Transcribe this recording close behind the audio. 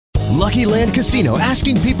Lucky Land Casino,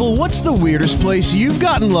 asking people, what's the weirdest place you've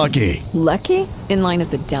gotten lucky? Lucky? In line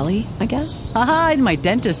at the deli, I guess? Aha, in my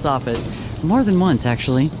dentist's office. More than once,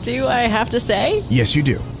 actually. Do I have to say? Yes, you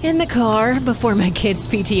do. In the car before my kids'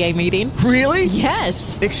 PTA meeting. Really?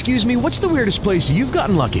 Yes. Excuse me, what's the weirdest place you've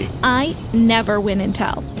gotten lucky? I never win and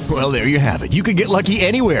tell. Well, there you have it. You can get lucky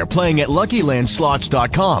anywhere, playing at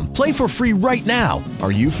LuckyLandSlots.com. Play for free right now.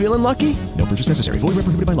 Are you feeling lucky? No purchase necessary. Void where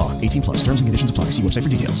prohibited by law. 18 plus. Terms and conditions apply. See website for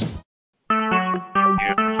details.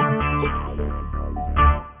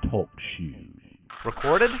 Talk Shoe.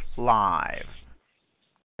 Recorded live.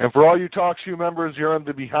 And for all you Talk Shoe members, you're on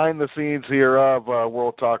the behind the scenes here of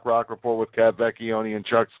World Talk Rock Report with Kat Vecchione and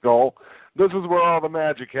Chuck Skull. This is where all the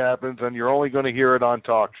magic happens, and you're only going to hear it on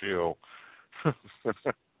Talk Shoe.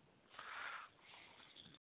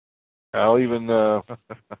 I'll even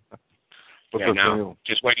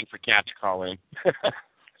just waiting for Kat to call in.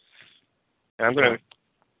 I'm going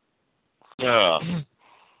to...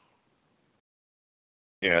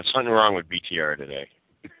 yeah, something wrong with BTR today.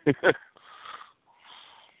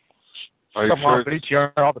 Are you Something wrong sure? with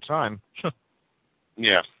BTR all the time.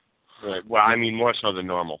 Yeah. Right. Well, I mean, more so than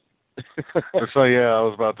normal. So, yeah, I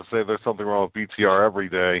was about to say there's something wrong with BTR every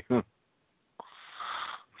day.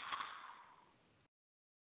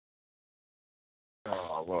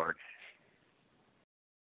 Oh, Lord.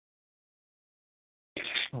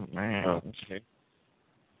 Oh, man. Okay.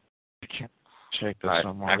 I can't take this I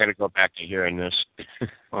anymore. got to go back to hearing this.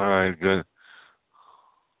 All right, good.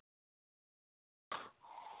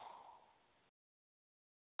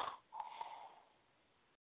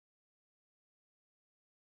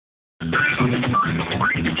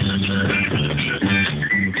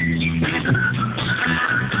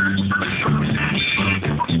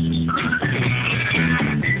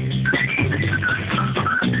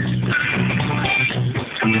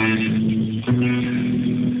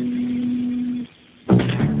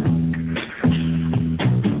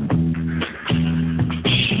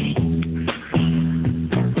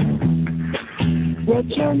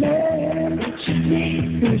 What's your name? What's your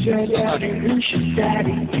name? Who's your daddy? Who's your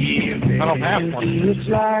daddy? I don't have one. Looks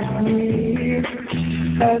like me.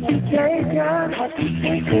 Have you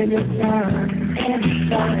taken your time? And it's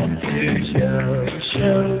time to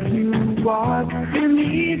show you what you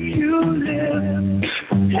need to live.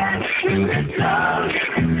 Let's do it close.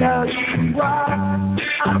 Tell you what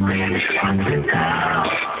I really want to know.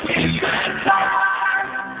 It's the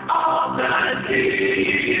time of the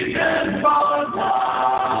season for love.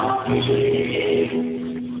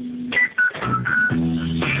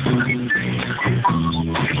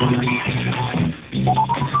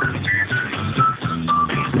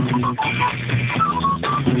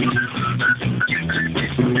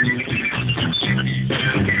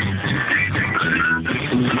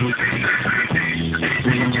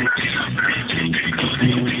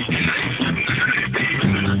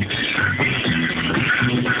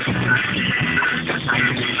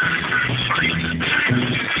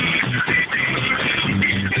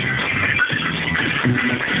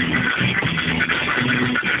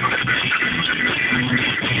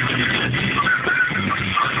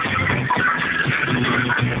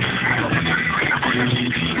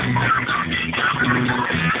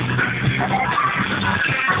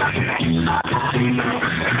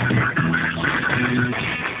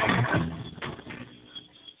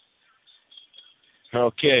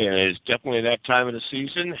 Okay, and it's definitely that time of the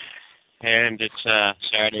season, and it's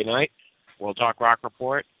Saturday night. We'll talk Rock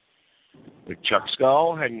Report with Chuck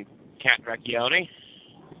Skull and Kat Vecchione.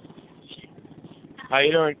 How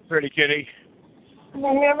you doing, pretty kitty? Can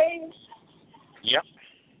you hear me? Yep.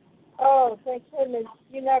 Oh, thank goodness.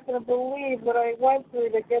 You're not going to believe what I went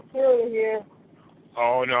through to get through here.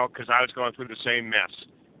 Oh, no, because I was going through the same mess.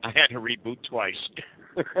 I had to reboot twice.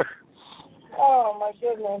 Oh, my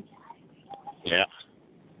goodness. Yeah.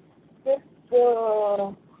 This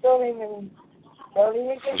don't even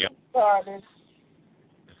get started.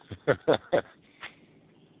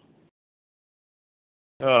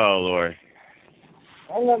 Oh, Lord.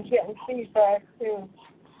 And I'm getting feedback, too.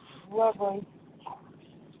 Lovely.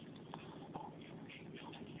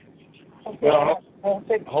 Okay, Well, I'll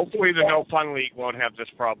fix hopefully the feedback. No Fun League won't have this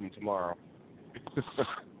problem tomorrow.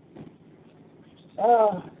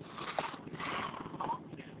 Oh.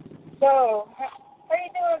 So, how you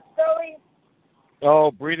doing, Scully?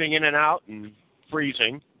 Oh, breathing in and out and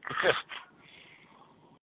freezing.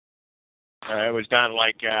 It was down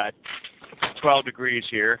like 12 degrees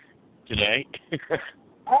here today.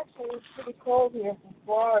 Actually, it's pretty cold here from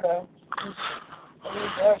Florida. It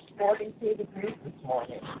was 42 degrees this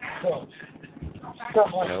morning. So,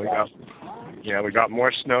 we got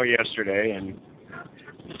more snow yesterday, and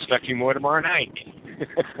Expect you more tomorrow night.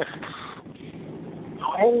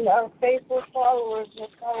 And our Facebook followers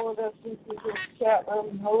have followed us into this chat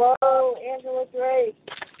room. Hello, Angela Drake.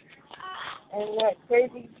 And that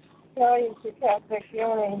crazy Italian Cat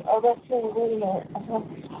Vecchione. Oh, that's in Luna.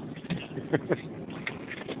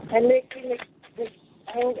 And Mickey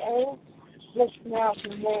I mispronounce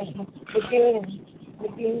his name. McGinn.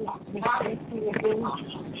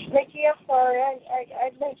 Mickey, I'm sorry. I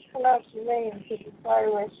mispronounce your name because it's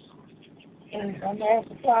Irish. And I'm half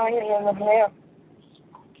Italian and I'm half,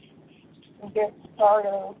 I guess, part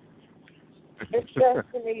of. It's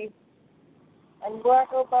destiny. And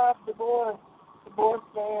Wacko Bob, the board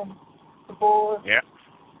fan. The board. Yep.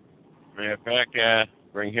 Matter of fact,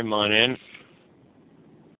 bring him on in.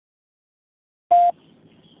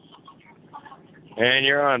 And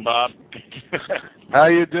you're on, Bob. How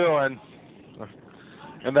you doing?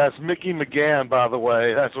 And that's Mickey McGann, by the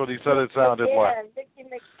way. That's what he said it sounded like. Mickey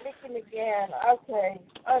McGann. Okay.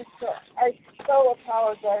 I so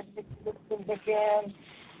apologize, Mr. McGann.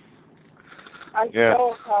 I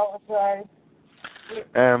so apologize.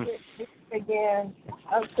 Again,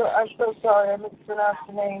 I'm so sorry. I mispronounced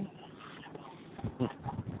the name.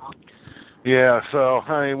 Yeah, so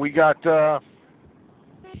I mean, we got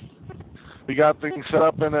things set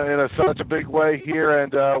up in such a big way here,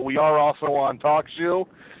 and we are also on TalkShoe.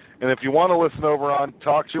 And if you want to listen over on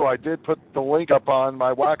TalkShoe, I did put the link up on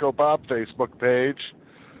my Wacko Bob Facebook page.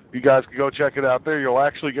 You guys can go check it out there. You'll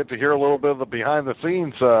actually get to hear a little bit of the behind the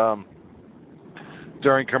scenes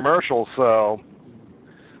during commercials. So.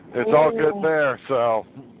 It's all good there, so.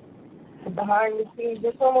 Behind the scenes,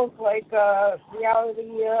 it's almost like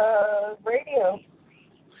reality radio.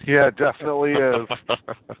 Yeah, it definitely is.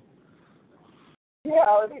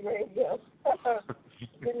 Reality radio.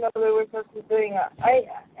 Didn't know there was such a thing.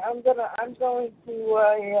 I'm going to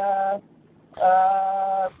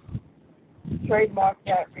trademark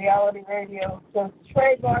that reality radio. So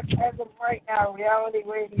trademark as of right now, reality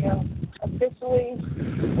radio officially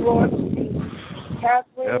launched.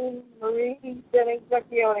 Kathleen Marie Jennings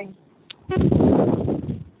Vecchione.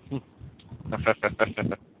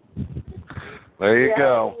 There you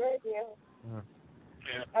go.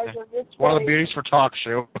 One of the beauties for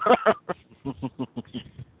TalkShoe.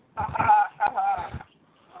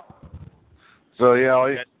 So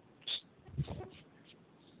yeah.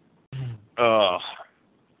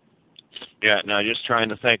 Yeah. No, just trying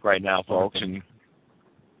to think right now, folks, and.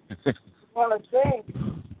 Want to think.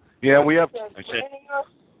 Yeah, we have.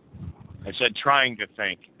 I said trying to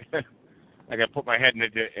think. I got to put my head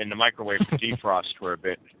in the microwave to defrost for a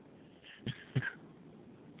bit.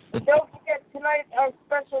 Don't forget, tonight our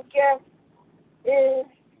special guest is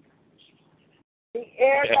the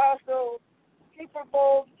Air Hustle Super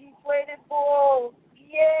Bowl deflated bull.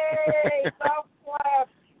 Yay! South Flap.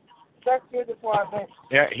 That's your department.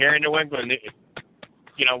 Yeah, here in New England,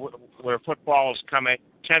 where footballs come at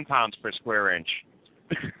 10 pounds per square inch.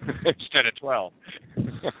 Instead of 12.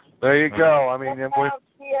 There you go. I mean, we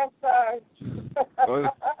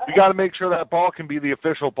got to make sure that ball can be the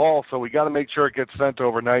official ball, so we got to make sure it gets sent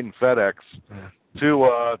overnight in FedEx to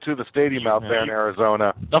the stadium out there in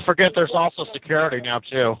Arizona. Don't forget, there's also security now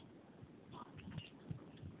too.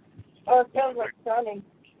 Oh, it sounds like Sonny.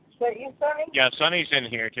 Is that you, Sonny? Yeah, Sonny's in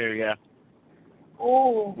here too. Yeah.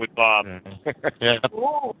 Ooh. With Bob. Yeah.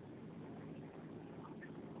 Ooh.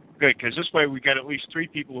 Good, because this way we got at least 3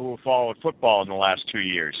 people who have followed football in the last 2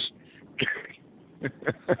 years.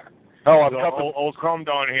 Old Chrome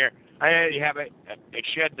down here. I have a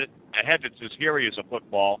head that's as hairy as a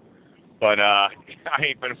football, but I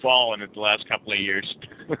ain't been following it the last couple of years.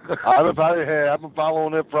 I've been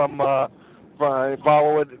following it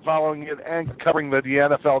following it and covering the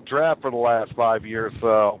NFL draft for the last 5 years.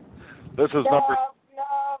 So this is number.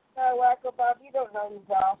 No, Wacko Bob, you don't know the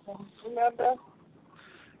Dolphins. Remember?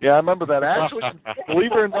 Yeah, I remember that. Actually,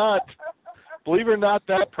 believe it or not,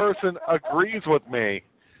 that person agrees with me.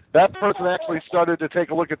 That person actually started to take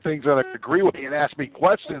a look at things and agree with me and ask me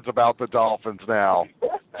questions about the Dolphins now.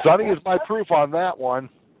 Sonny is my proof on that one.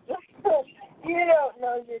 You don't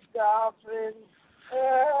know your Dolphins.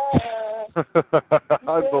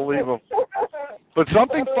 I believe him. But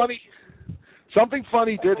something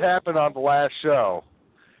funny did happen on the last show.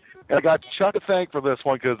 And I got Chuck to thank for this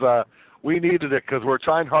one because we needed it because we're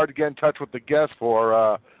trying hard to get in touch with the guest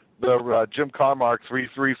for the Jim Carmark's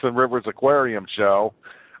Reese and Rivers Aquarium show.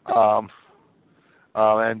 And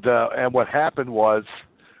what happened was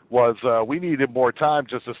we needed more time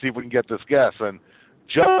just to see if we can get this guest. And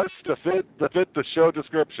just to fit the show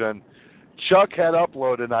description, Chuck had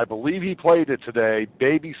uploaded, and I believe he played it today,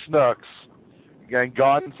 Baby Snooks and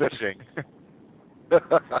Gone Fishing.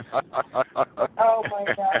 Oh my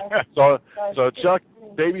God. So Chuck,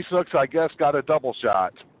 Baby Sooks, I guess, got a double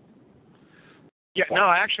shot. Yeah, no,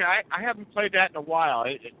 actually, I haven't played that in a while.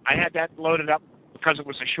 I had that loaded up because it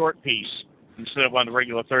was a short piece instead of one of the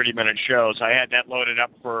regular 30-minute shows. I had that loaded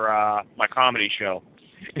up for my comedy show.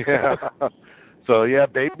 Yeah. So yeah,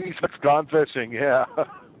 Baby Sooks gone fishing. Yeah.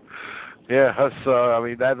 Yeah. So I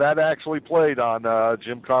mean that actually played on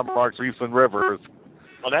Jim Carmark's Reefs and Rivers.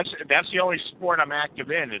 Well, that's the only sport I'm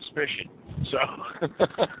active in is fishing. So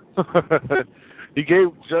he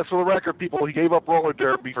gave, just for the record, people, he gave up roller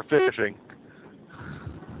derby for fishing.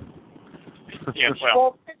 Yeah,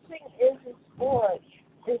 well, fishing is a sport.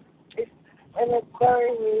 And it's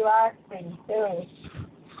very relaxing too.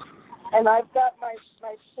 And I've got my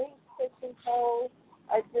pink fishing pole.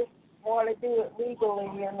 I just want to do it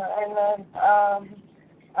legally, and then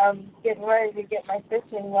I'm getting ready to get my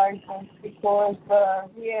fishing license because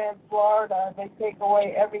here in Florida they take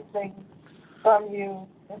away everything from you.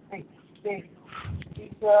 They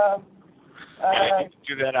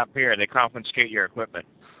do that up here. They confiscate your equipment.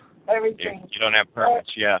 Everything. You don't have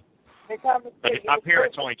permits, yeah. They confiscate. But up here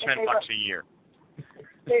it's only $10 a year.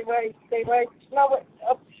 They write. No, but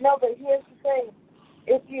here's the thing.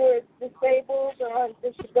 If you're disabled or on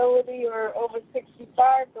disability or over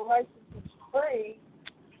 65, the license is free.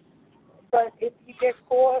 But if you get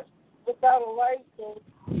caught without a license,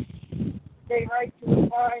 they write you a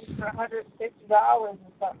fine for $150 or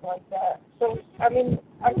something like that. So, I mean,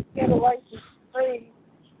 I just get a license free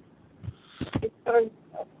because,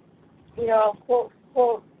 you know, quote,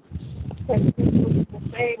 people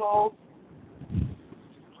disabled,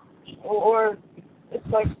 or it's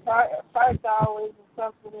like $5 or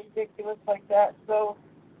something ridiculous like that. So,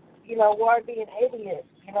 you know, why be an idiot,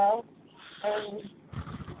 you know? And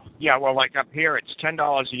yeah, well, like up here, it's $10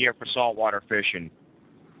 a year for saltwater fishing.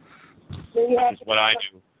 so you have That's what I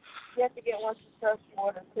do. You have to get one for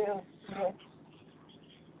freshwater too. Yeah.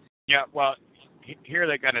 Yeah, well, here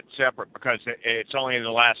they got it separate because it's only in the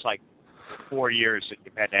last, 4 years that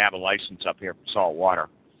you've had to have a license up here for saltwater.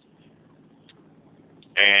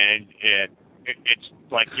 And it's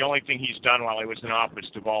like the only thing he's done while he was in office,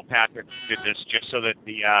 Deval Patrick did this just so that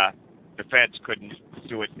the feds couldn't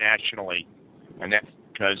do it nationally. And that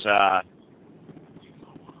because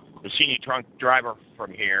the senior trunk driver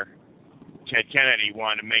from here, Ted Kennedy,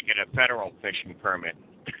 wanted to make it a federal fishing permit.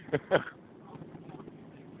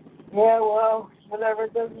 Yeah, well, whatever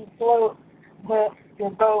doesn't float with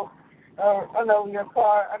your boat, your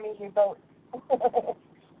car, your boat.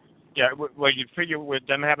 Yeah, well, you'd figure with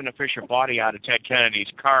them having to fish a body out of Ted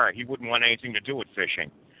Kennedy's car, he wouldn't want anything to do with fishing.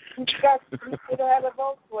 He should have had a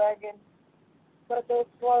Volkswagen, but those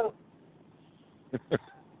float.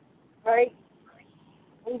 Right?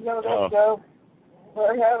 We know that joke.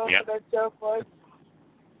 We're having that joke like,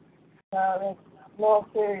 no, that's no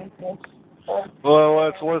seriousness. Well,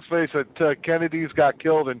 let's face it. Kennedy's got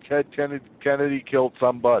killed, and Ted Kennedy killed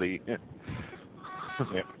somebody. Yeah.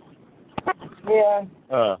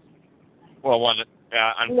 Yeah. Well,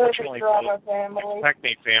 unfortunately for the family.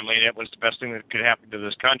 Peckney family, that was the best thing that could happen to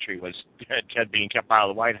this country was Ted being kept out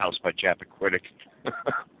of the White House by Chappaquiddick.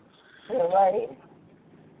 You're right.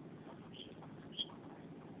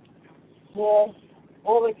 Yeah.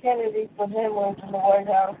 All the Kennedys for him was in the White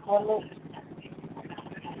House, wasn't it?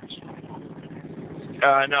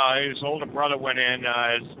 No, his older brother went in.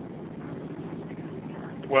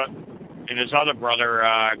 And his other brother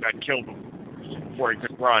got killed before he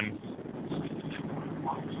could run.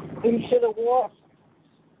 He should have walked.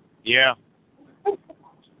 Yeah.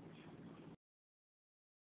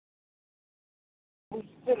 He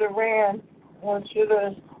should have ran, or should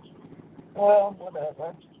have. Well,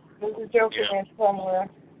 whatever. There's a joke in there somewhere.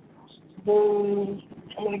 I'm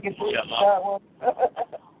gonna get that one.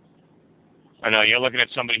 I know, you're looking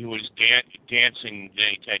at somebody who was dancing the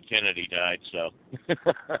day Ted Kennedy died, so.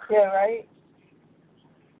 Yeah, right?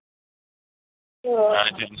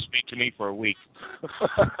 It didn't speak to me for a week.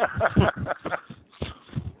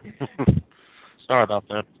 Sorry about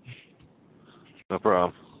that. No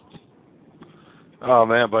problem. Oh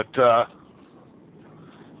man, but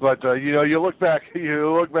you look back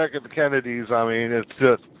at the Kennedys. I mean, it's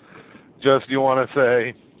just you want to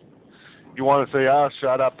say,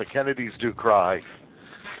 shut up. The Kennedys do cry.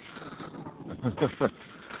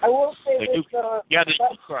 I will say they this. They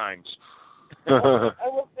do crimes. I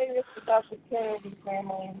will say this about the Kennedy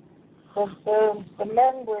family. The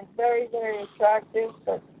men were very, very attractive,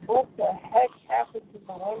 but what the heck happened to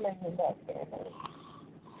the women in that family?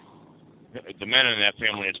 The men in that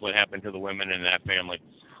family is what happened to the women in that family.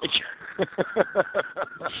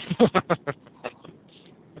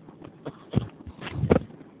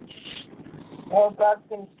 Oh, God's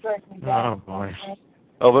going to strike me down. Oh, boy.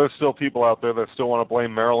 Oh, there's still people out there that still want to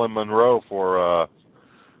blame Marilyn Monroe for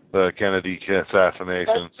the Kennedy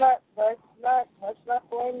assassination. Let's not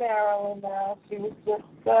blame Marilyn now. She was just,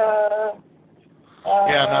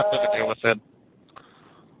 Yeah, nothing to do with it.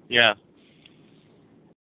 Yeah.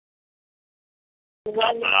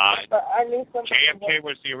 I knew somebody. JFK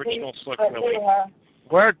was the original Slick Willie.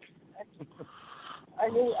 Word. I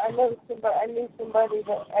know somebody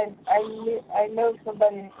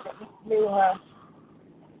that knew her.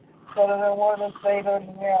 But I don't want to say it on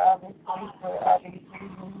the air, obviously, for obvious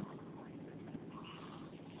reasons.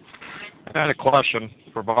 I had a question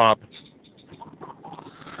for Bob.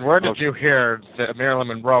 Where did you hear that Marilyn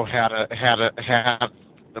Monroe had a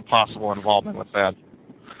possible involvement with that?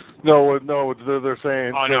 No, they're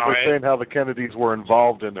saying they're saying how the Kennedys were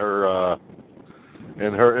involved in her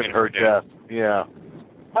death. Yeah.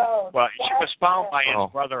 Oh. Well, she was found by his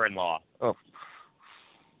brother-in-law. Oh.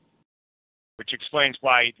 Which explains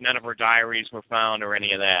why none of her diaries were found or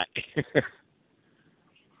any of that.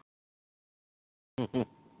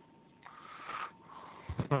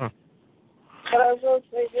 But I will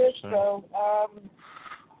say this, though. Oh,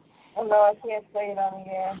 no, I can't say it on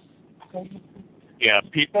the air. Yeah,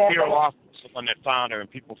 Peter Loft was the one that found her, and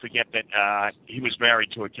people forget that he was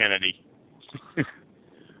married to a Kennedy.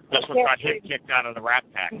 That's what got him kicked out of the Rat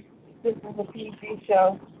Pack. This is a PG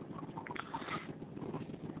show.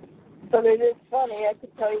 But it is funny. I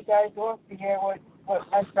could tell you guys off the air what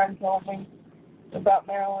my friend told me about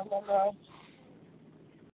Marilyn Monroe.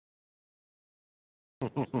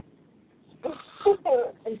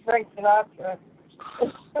 And Frank Sinatra.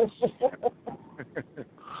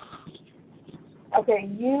 Okay,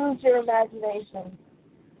 use your imagination.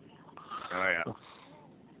 Oh, yeah.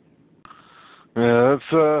 Yeah,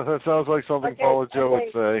 that sounds like something Paula Joe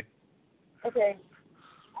would say. Okay.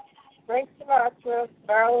 Frank Sinatra,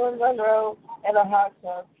 Marilyn Monroe, and a hot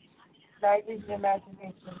tub. Now use your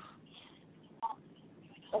imagination.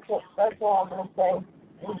 That's all I'm going to say.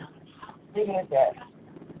 Leave it at that.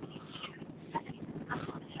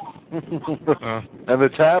 And the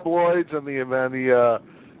tabloids and the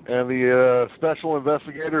special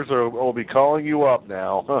investigators will be calling you up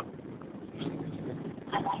now.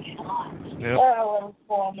 Yep. Marilyn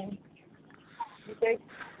for me. You think,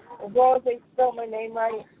 as long as they spell my name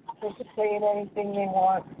right, they can say it anything they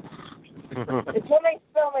want. It's when they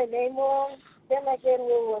spell my name wrong, then I get a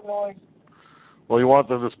little annoyed. Well, you want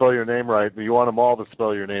them to spell your name right, but you want them all to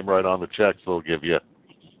spell your name right on the checks they'll give you.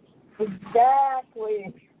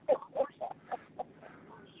 Exactly.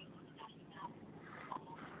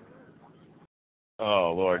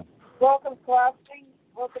 Oh, Lord. Welcome, Flossie.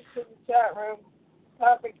 Welcome to the chat room.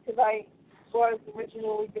 Topic tonight was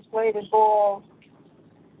originally deflated balls.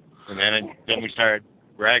 And then we started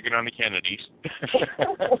ragging on the Kennedys.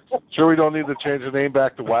 Sure we don't need to change the name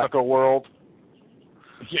back to Wacko World?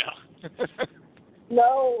 Yeah.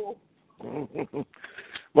 No.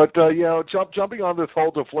 But, jumping on this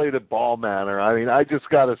whole deflated ball manner, I mean, I just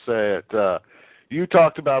got to say it. You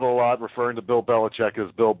talked about a lot referring to Bill Belichick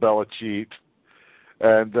as Bill Belichick.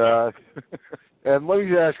 And and let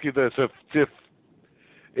me ask you this.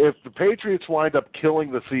 If the Patriots wind up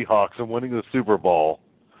killing the Seahawks and winning the Super Bowl,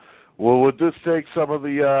 would this take some of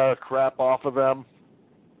the crap off of them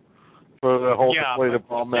for the whole deflated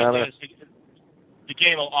ball manner? The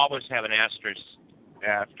game will always have an asterisk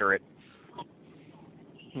after it.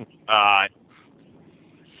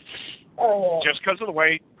 Just because of the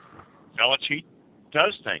way Belichick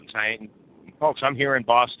does things. Folks, I'm here in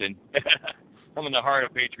Boston. I'm in the heart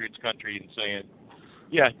of Patriots country and saying,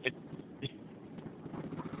 yeah,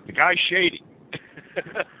 the guy's shady.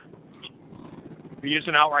 If he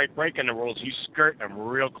isn't outright breaking the rules, he's skirting them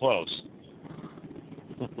real close.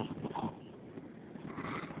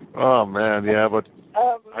 Oh, man, yeah, but...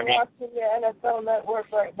 I'm watching the NFL Network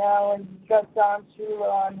right now, and you got Don Shula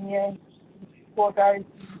on here. Poor guy's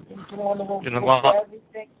one of those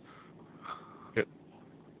everything.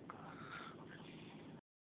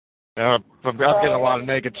 I'm getting a lot of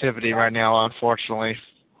negativity right now, unfortunately.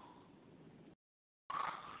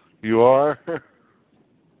 You are?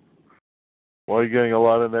 Why are you getting a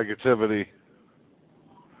lot of negativity?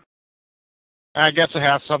 I guess it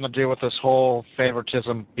has something to do with this whole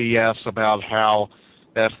favoritism BS about how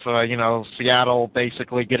if, Seattle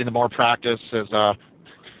basically getting the more practice is going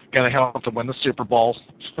to help them win the Super Bowl.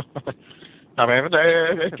 I mean,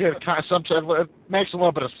 it makes a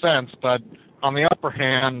little bit of sense, but on the upper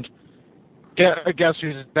hand, guess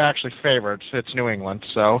who's actually favored? It's New England,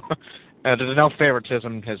 so no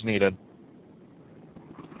favoritism is needed.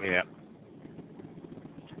 Yeah.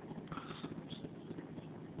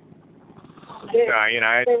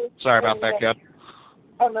 Sorry about that, kid.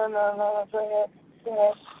 Oh, no. Go ahead.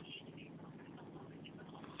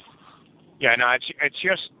 Yeah, no, it's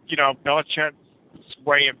just, Belichick's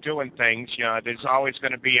way of doing things. There's always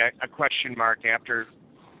going to be a question mark after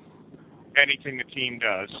anything the team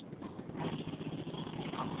does.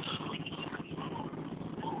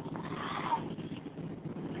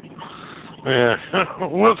 Yeah.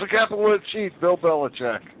 What's the capital of chief? Bill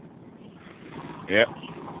Belichick. Yep.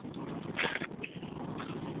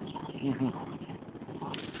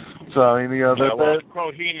 So, I mean, to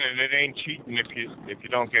quote Heenan, it ain't cheating if you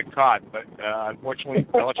don't get caught. But unfortunately,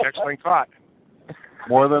 Belichick's been caught.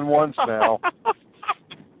 More than once now.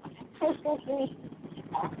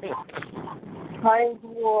 Heinz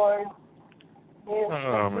Ward.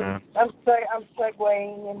 Oh, man. I'm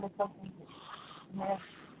segueing into something.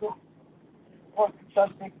 Just off the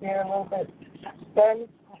subject here a little bit. Ben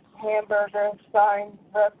Hamburger signed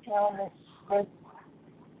rep helmet with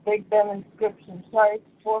Big Ben inscription. Price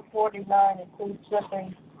 $4.49, includes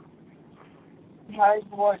shipping. Heinz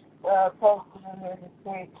Ward posted in there this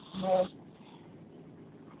week. Yeah.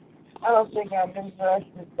 I don't think I'm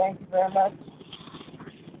interested. Thank you very much.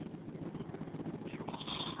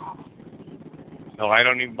 No, I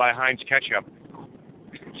don't even buy Heinz ketchup.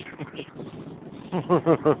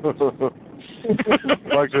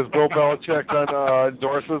 Like, does Bill Belichick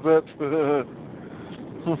endorses it?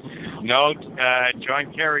 No,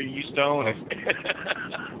 John Kerry used to own it.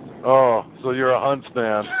 Oh, so you're a Hunt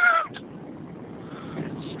fan.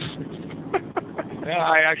 Yeah,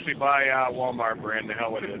 I actually buy Walmart brand. The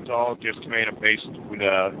hell with it. It's all just tomato paste with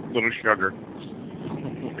a little sugar.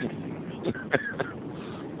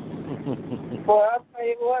 Well, I'll tell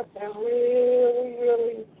you what, they're really,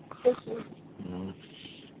 really pushing.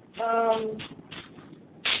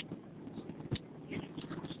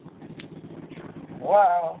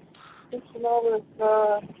 Wow. Pushing all this,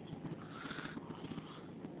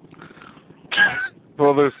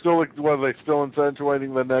 Well, they're still, are they still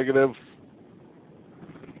accentuating the negative?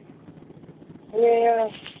 yeah.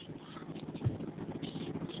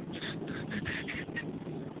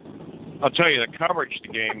 I'll tell you, the coverage the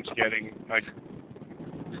game's getting, like,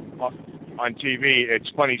 on TV, it's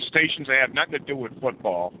funny. Stations that have nothing to do with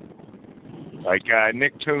football. Like,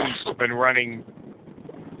 Nick Toon's been running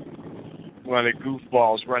one of the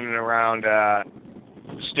goofballs running around the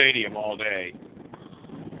stadium all day.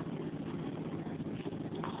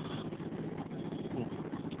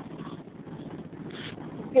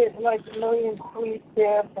 Getting like a million tweets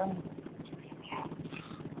there from...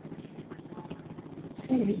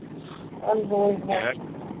 Unbelievable. Yeah,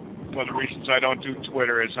 one of the reasons I don't do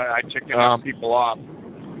Twitter is I tick enough people off.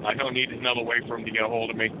 I don't need another way for them to get a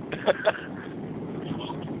hold of me.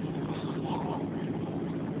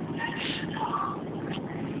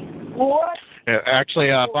 What? Yeah, actually,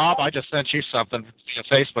 Bob, I just sent you something via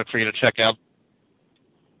Facebook for you to check out.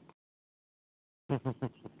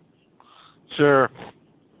 Sure.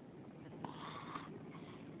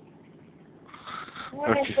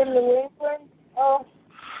 Winning from New England? Oh.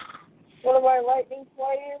 One of my Lightning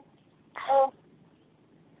players? Oh.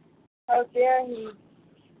 How dare he?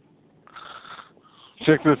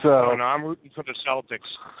 Check this out. Oh, no, I'm rooting for the Celtics.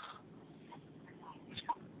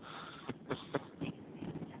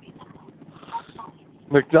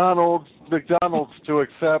 McDonald's to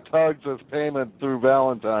accept hugs as payment through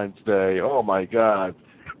Valentine's Day. Oh my God.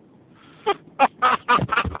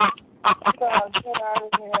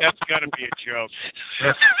 That's got to be a joke.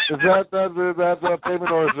 Is that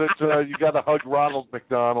payment, or is it you got to hug Ronald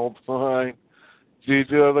McDonald? Do you get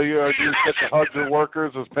to hug the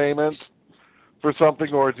workers as payment for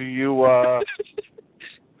something, or do you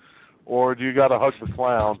got to hug the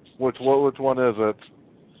clown? Which one is it?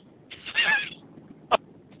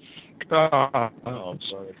 I'm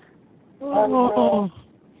sorry.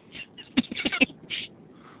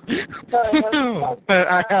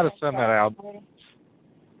 I had to send that out.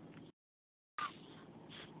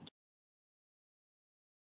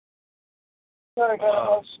 All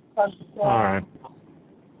right.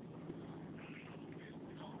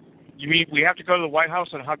 You mean we have to go to the White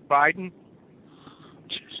House and hug Biden?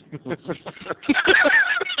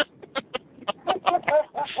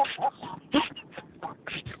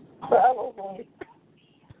 Probably.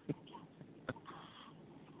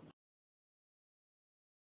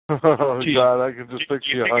 Oh, God, I can just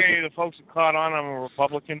picture you. Think any of the folks that caught on I'm a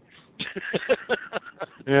Republican?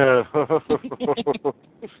 Yeah.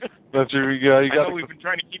 That's your, you I know we've been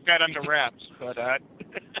trying to keep that under wraps, but...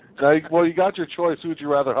 well, you got your choice. Who would you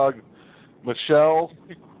rather hug? Michelle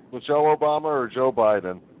Obama or Joe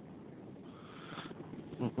Biden?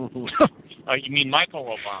 You mean Michael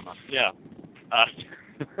Obama? Yeah.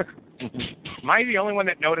 Am I the only one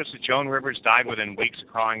that noticed that Joan Rivers died within weeks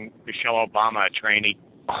of calling Michelle Obama a trainee?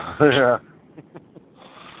 Yeah.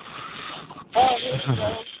 They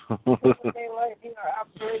like,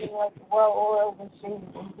 operating like a well-oiled machine.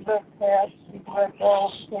 Direct pass, direct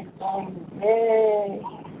ball, take ball. Yay!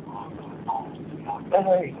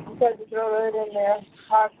 You got to throw that in there.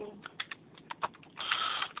 Hockey.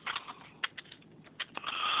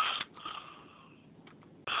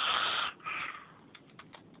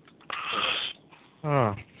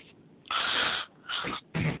 Oh.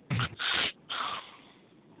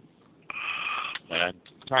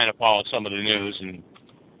 Trying to follow some of the news, and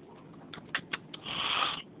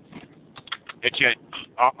it's yet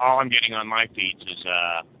all I'm getting on my feeds is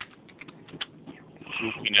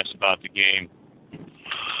goofiness about the game.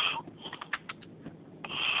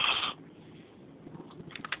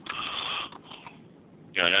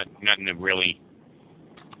 You know, nothing that really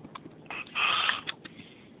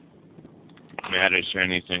matters or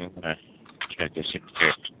anything. Check this here.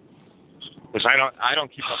 Because I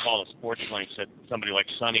don't keep up all the sports links that somebody like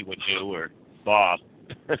Sonny would do, or Bob.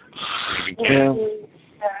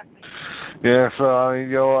 Yeah. So I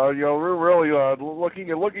mean, we're really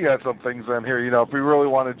looking at some things in here. If we really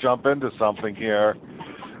want to jump into something here,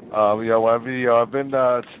 I've been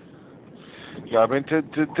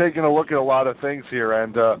taking a look at a lot of things here,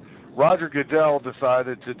 and Roger Goodell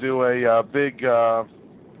decided to do a big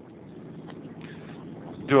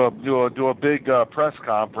press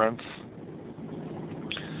conference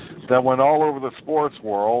that went all over the sports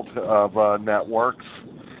world of networks,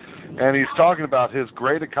 and he's talking about his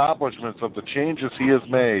great accomplishments of the changes he has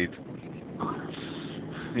made.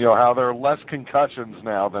 How there are less concussions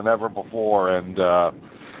now than ever before, and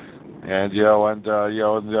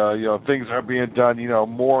things are being done,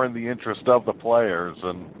 more in the interest of the players.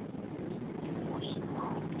 And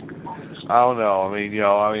I don't know.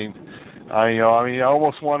 I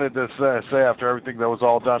almost wanted to say after everything that was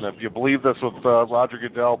all done, if you believe this with Roger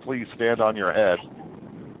Goodell, please stand on your head.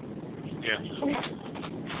 Yeah.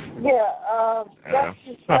 Yeah.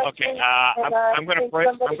 Okay. I'm going to break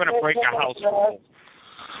a house rule.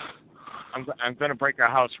 I'm going to break a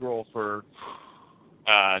house rule for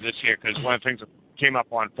this year, because one of the things that came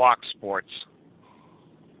up on Fox Sports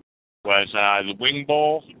was the Wing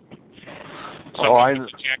Bowl. Somebody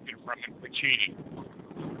was ejected from it for cheating.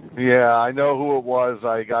 Yeah, I know who it was.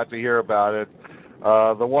 I got to hear about it.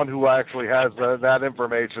 The one who actually has that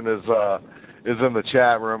information is in the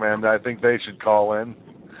chat room, and I think they should call in,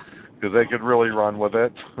 because they could really run with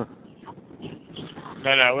it.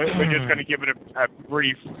 No, we're just going to give it a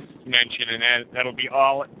brief mention, and that'll be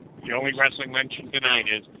all. The only wrestling mention tonight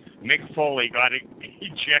is Mick Foley got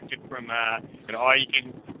ejected from an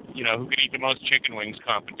all-you-can, who could eat the most chicken wings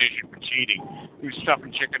competition for cheating. He was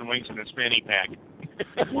stuffing chicken wings in his fanny pack.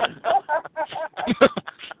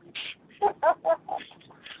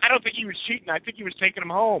 I don't think he was cheating. I think he was taking them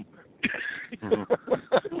home.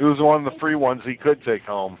 It was one of the free ones he could take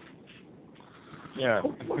home. Yeah.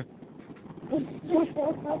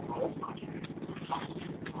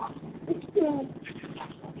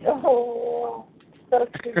 Oh,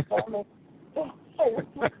 that's too funny.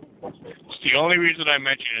 It's the only reason I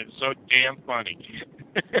mention it. It's so damn funny.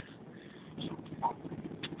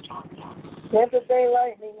 Tampa Bay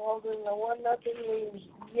Lightning holding the 1-0 lead.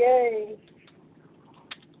 Yay!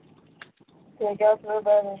 Okay, go throw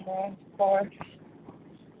that in there. Four.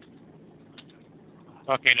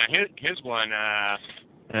 Okay, now here's one.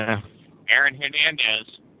 Aaron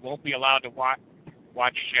Hernandez won't be allowed to watch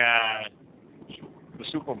the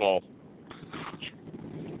Super Bowl.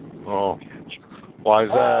 Oh, why is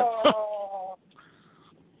that? Oh.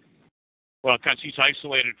 Well, because he's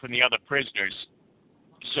isolated from the other prisoners,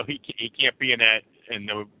 so he can't be in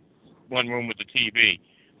the one room with the TV.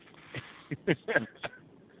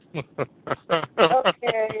 Okay,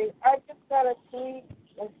 I just got a tweet.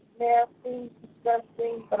 It's nasty,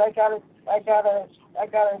 disgusting, but I gotta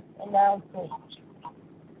announce it.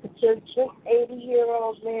 It says this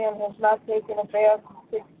 80-year-old man has not taken a bath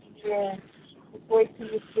in 60 years. Just wait till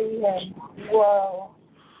you see him. Whoa.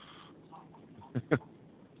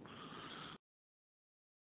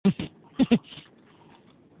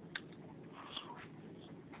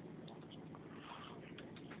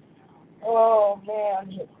 Oh,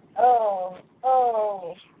 man. Oh.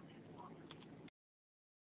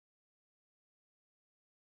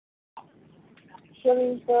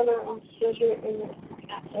 Chili butter and sugar in it.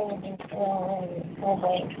 You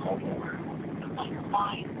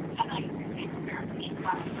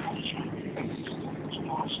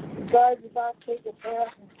guys about to take a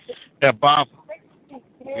bath in 60 Yeah, Bob.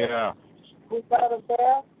 years Yeah. without a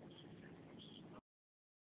bath?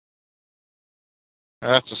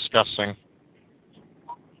 That's disgusting.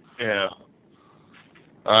 Yeah.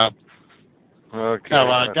 Okay.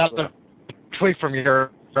 Got the tweet from your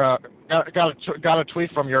got a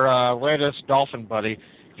tweet from your latest Dolphin buddy.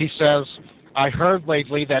 He says, "I heard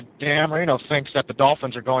lately that Dan Marino thinks that the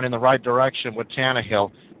Dolphins are going in the right direction with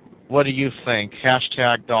Tannehill. What do you think?"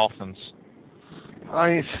 Hashtag Dolphins.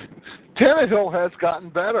 Tannehill has gotten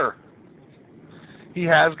better. He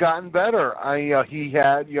has gotten better.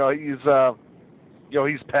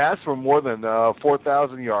 He's passed for more than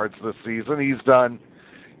 4,000 yards this season. He's done,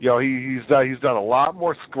 he's done a lot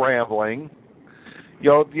more scrambling.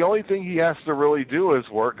 The only thing he has to really do is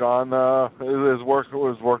work on his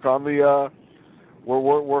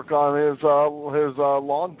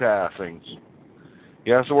long passing.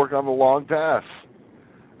 He has to work on the long pass.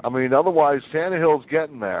 I mean, otherwise Tannehill's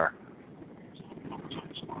getting there.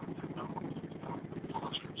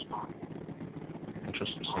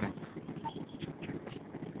 Interesting.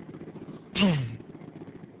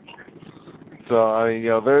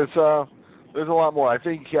 So there's a lot more. I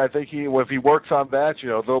think if he works on that,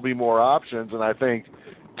 there'll be more options, and I think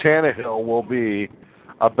Tannehill will be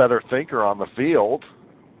a better thinker on the field.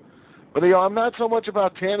 But I'm not so much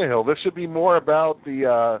about Tannehill. This should be more about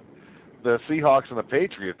the Seahawks and the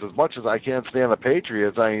Patriots. As much as I can't stand the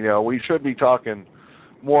Patriots, we should be talking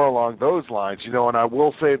more along those lines. And I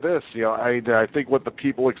will say this, I think what the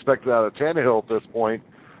people expected out of Tannehill at this point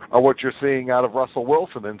are what you're seeing out of Russell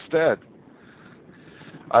Wilson instead.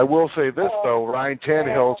 I will say this, though, Ryan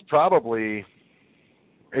Tannehill is probably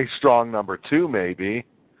a strong number 2, maybe,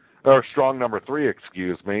 or strong number 3,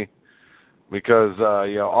 excuse me, because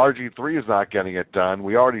RG3 is not getting it done.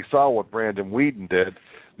 We already saw what Brandon Whedon did.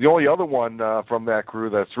 The only other one from that crew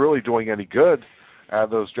that's really doing any good out of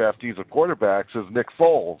those draftees of quarterbacks is Nick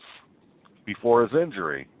Foles before his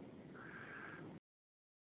injury.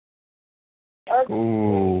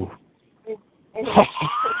 Ooh.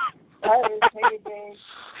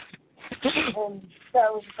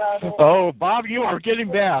 Oh, Bob, you are getting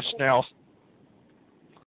bashed now.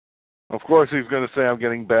 Of course he's going to say I'm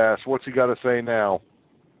getting bashed. What's he got to say now?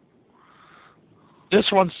 This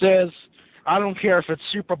one says, "I don't care if it's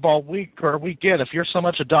Super Bowl week or weekend. If you're so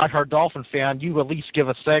much a diehard Dolphin fan, you at least give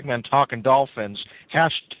a segment talking Dolphins.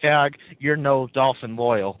 Hashtag you're no Dolphin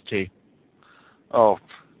loyalty." Oh,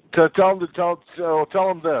 tell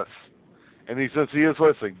him this. And he says he is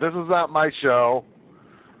listening. This is not my show,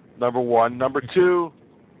 number 1. Number 2,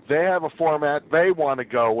 they have a format they want to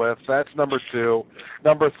go with. That's number 2.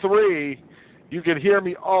 Number 3, you can hear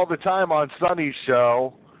me all the time on Sonny's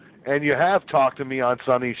show, and you have talked to me on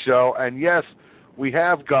Sonny's show, and yes, we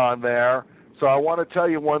have gone there. So I want to tell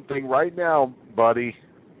you one thing right now, buddy.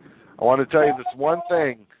 I want to tell you this one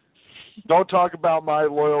thing. Don't talk about my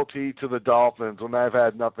loyalty to the Dolphins when I've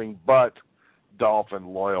had nothing but Dolphin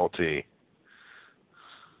loyalty.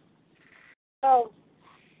 So,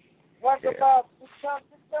 what about just tell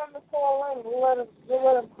him to call in? We'll let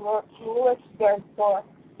you guys talk.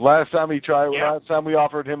 Last time we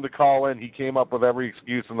offered him to call in, he came up with every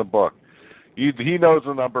excuse in the book. He knows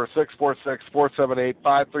the number,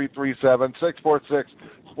 646-478-5337,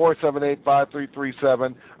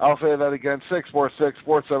 646-478-5337. I'll say that again,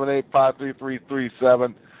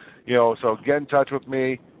 646-478-5337. So get in touch with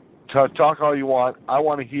me. Talk all you want. I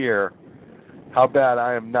want to hear how bad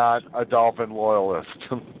I am not a Dolphin loyalist.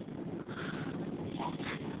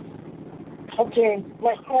 Okay,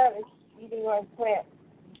 my cat is eating my plant.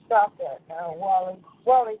 Stop that now,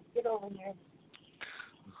 Wally, get over here.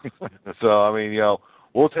 So,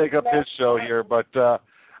 we'll take up his show here, but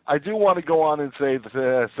I do want to go on and say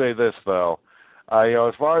this, though.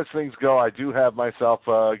 As far as things go, I do have myself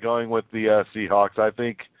going with the Seahawks. I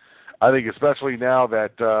think especially now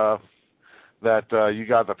that you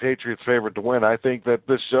got the Patriots favored to win, I think that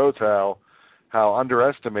this shows how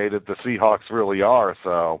underestimated the Seahawks really are.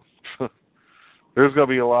 So there's going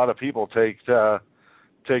to be a lot of people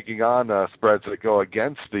taking on spreads that go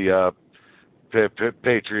against the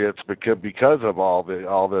Patriots because of all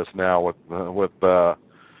this now with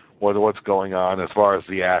what's going on as far as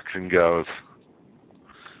the action goes.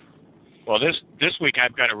 Well, this week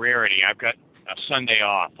I've got a rarity. I've got a Sunday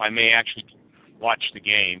off. I may actually watch the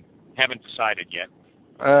game. Haven't decided yet.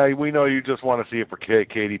 We know you just want to see it for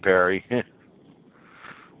Katy Perry.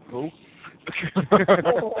 Who?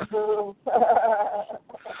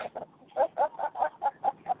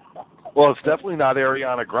 Well, it's definitely not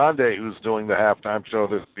Ariana Grande who's doing the halftime show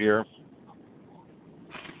this year.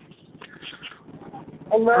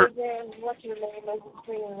 And Roseanne, what's your name, is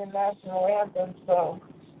singing the national anthem, so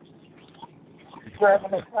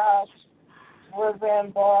grabbing a Cox,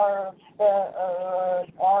 Roseanne Barr,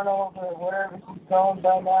 Arnold, or whatever she's going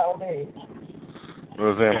by nowadays.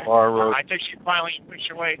 Roseanne Barr wrote. I think she finally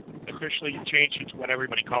officially changed it to what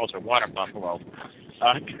everybody calls a water buffalo.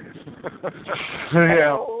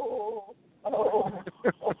 Yeah.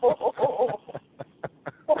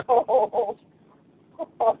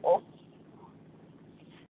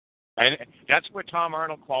 And that's where Tom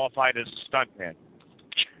Arnold qualified as a stuntman.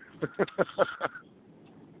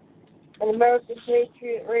 And American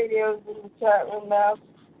Patriot Radio's in the chat room now.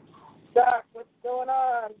 Doc, what's going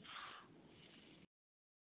on?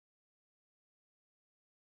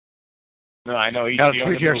 No, I know he's Got the a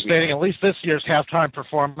other tweet here movie. stating at least this year's halftime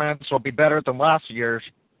performance will be better than last year's.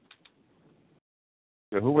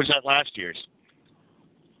 Who was that last year's?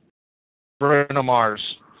 Bruno Mars.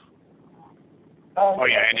 Oh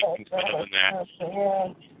yeah, anything's better than that. Yeah.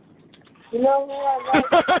 You know who I like?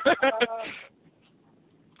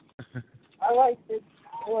 I liked it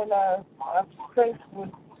when Prince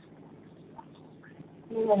would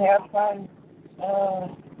do the halftime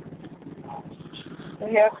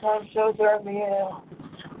shows during the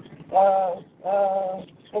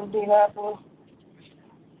Indianapolis.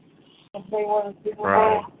 If they won the Super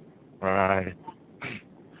Bowl. Right.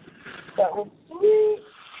 That was sweet.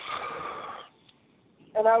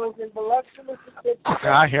 And I was in Biloxi, Mississippi.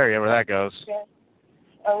 I hear you where that goes.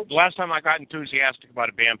 The last time I got enthusiastic about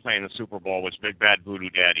a band playing the Super Bowl was Big Bad Voodoo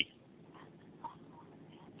Daddy.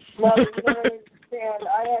 No, you don't understand.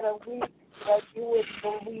 I had a week that you wouldn't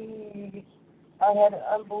believe. I had an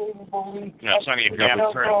unbelievable week. No, Sonny, if you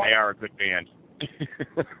haven't heard them, they are a good band.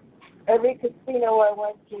 Every casino I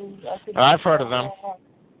went to, I've heard of them.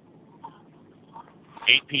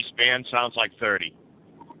 8-piece band sounds like 30,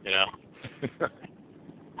 you know.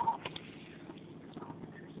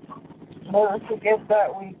 Never forget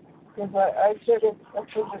that week, because I should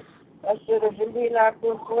have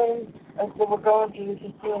Indianapolis win. I said we're going to the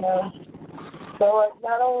casino. So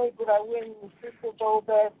not only did I win the Super Bowl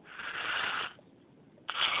bet,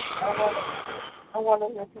 I won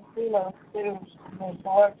in the casino too in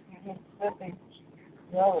Biloxi, Mississippi.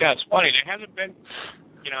 Yeah, it's funny. There hasn't been,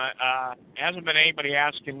 anybody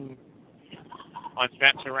asking on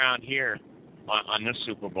bets around here on this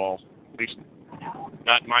Super Bowl. At least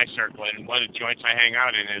not in my circle. And one of the joints I hang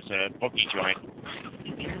out in is a bookie joint.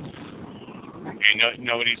 And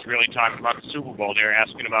nobody's really talking about the Super Bowl. They're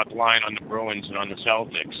asking about the line on the Bruins and on the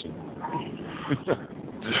Celtics.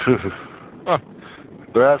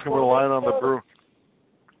 They're asking for the line on the Bruins.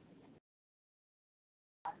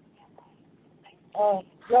 Go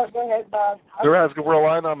ahead, Bob. They're asking for a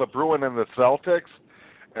line on the Bruin and the Celtics.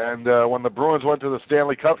 And when the Bruins went to the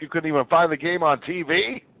Stanley Cup, you couldn't even find the game on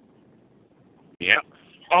TV? Yeah.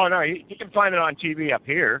 Oh, no, you can find it on TV up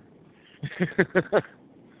here.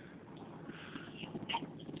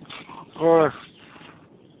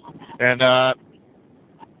 And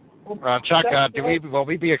Chuck, will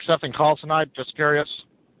we be accepting calls tonight? Just curious.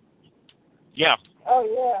 Yeah. Oh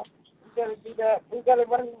yeah, we got to do that. We got to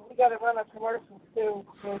run a commercial too.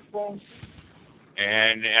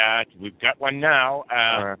 And we've got one now.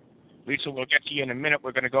 Right. Lisa, we'll get to you in a minute.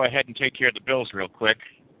 We're going to go ahead and take care of the bills real quick.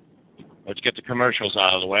 Let's get the commercials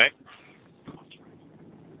out of the way.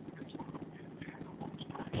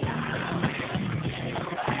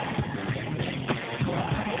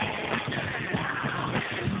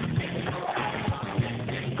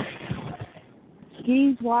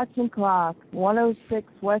 Skis Watch and Clock, 106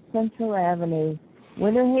 West Central Avenue,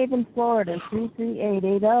 Winter Haven, Florida,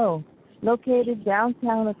 33880. Located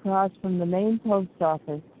downtown across from the main post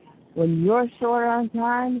office. When you're short on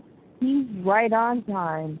time, he's right on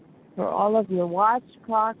time. For all of your watch,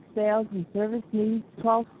 clock, sales, and service needs,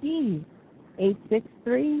 call Steve,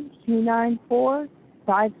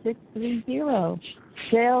 863-294-5630.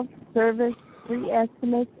 Sales, service, free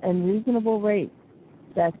estimates, and reasonable rates.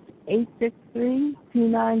 That's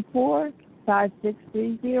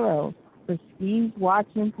 863-294-5630 for Steve's Watch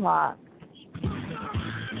and Clock.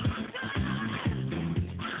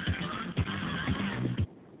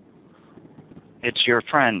 It's your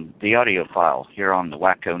friend, the audiophile, here on the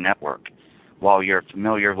Wacko Network. While you're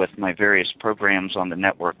familiar with my various programs on the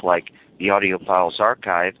network like the Audiophiles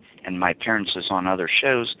Archive and my appearances on other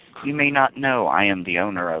shows, you may not know I am the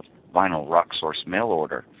owner of Vinyl Rock Source Mail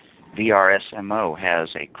Order. VRSMO has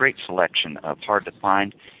a great selection of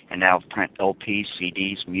hard-to-find and out-of-print LPs,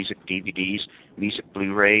 CDs, music DVDs, music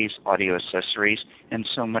Blu-rays, audio accessories, and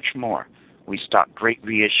so much more. We stock great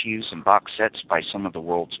reissues and box sets by some of the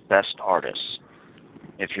world's best artists.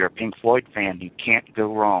 If you're a Pink Floyd fan, you can't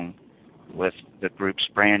go wrong with the group's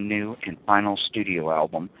brand new and final studio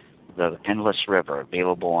album, The Endless River,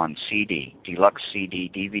 available on CD, Deluxe CD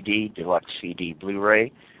DVD, Deluxe CD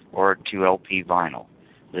Blu-ray, or 2LP vinyl.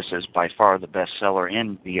 This is by far the best seller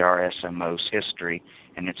in VRSMO's history,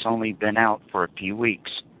 and it's only been out for a few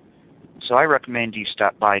weeks. So I recommend you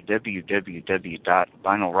stop by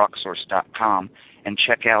www.vinylrocksource.com and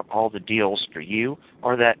check out all the deals for you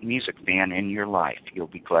or that music fan in your life. You'll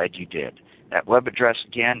be glad you did. That web address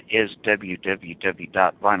again is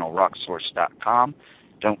www.vinylrocksource.com.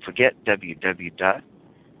 Don't forget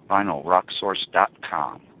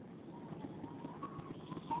www.vinylrocksource.com.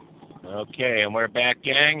 Okay, and we're back,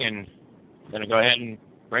 gang, and I'm going to go ahead and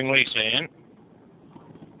bring Lisa in.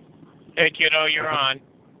 Hey, kiddo, you're on.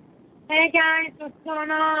 Hey, guys, what's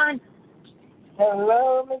going on?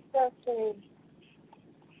 Hello, Miss Dusty.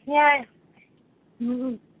 Yeah.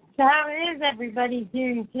 So how is everybody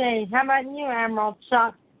doing today? How about you, Emerald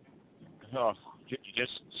Chuck? Oh,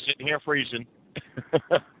 just sitting here freezing.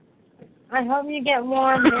 I hope you get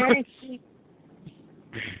warm very soon.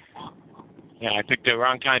 Yeah, I picked the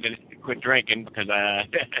wrong time to quit drinking because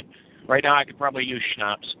right now I could probably use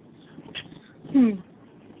schnapps.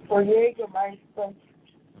 Or Jägermeister.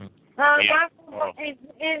 Yeah. Is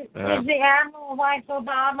the Admiral Michael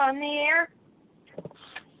Bob on the air?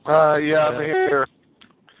 Yeah, I'm here.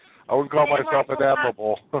 I wouldn't call myself an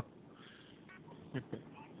admirable.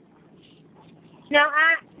 No,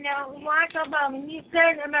 Michael Bob, when you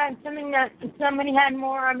said about something that somebody had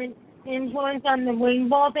more of an influence on the wing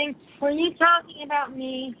ball thing, were you talking about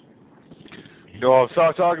me? No, I was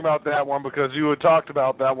talking about that one because you had talked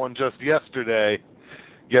about that one just yesterday,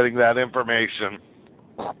 getting that information.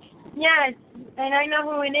 Yes, and I know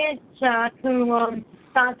who it is, Chuck, who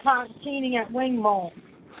got caught cheating at wing bowl.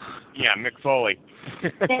 Yeah, Mick Foley.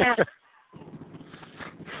 Yeah.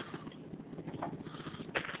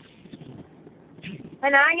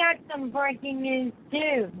 And I got some breaking news,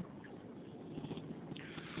 too.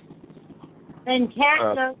 And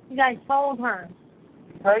Kat knows because I told her.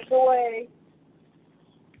 Break away.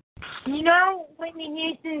 You know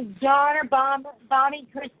Whitney Houston's daughter, Bobby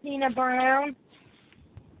Christina Brown?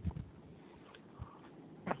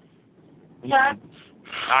 Chuck?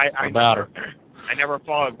 I about her. I never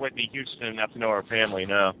followed Whitney Houston enough to know her family,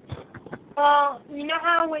 no. Well, you know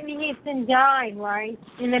how Whitney Houston died, right?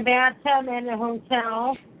 In a bathtub at a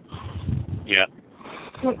hotel? Yeah.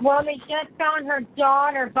 Well, they just found her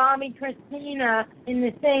daughter, Bobby Christina, in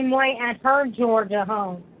the same way at her Georgia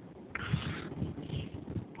home.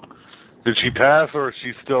 Did she pass, or is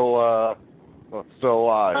she still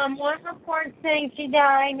alive? One report saying she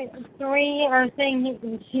died, 3 are saying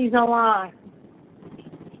she's alive.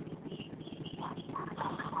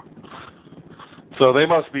 So they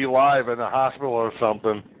must be live in a hospital or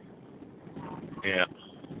something. Yeah.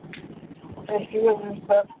 And she was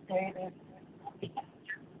resuscitated.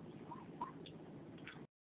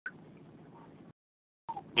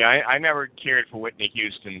 Yeah, I never cared for Whitney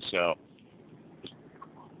Houston, so.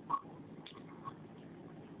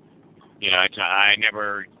 I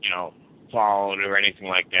never, followed or anything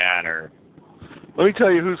like that, or. Let me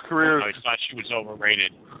tell you whose career. I always thought she was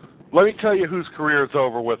overrated. Let me tell you whose career is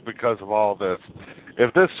over with because of all this.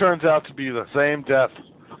 If this turns out to be the same death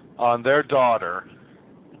on their daughter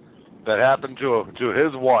that happened to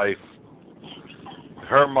his wife,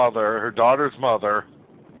 her mother, her daughter's mother,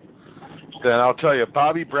 then I'll tell you,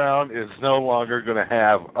 Bobby Brown is no longer going to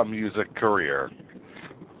have a music career.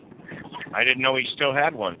 I didn't know he still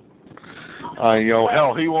had one.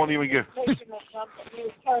 Hell, he won't even get. He was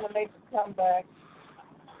trying to make a comeback.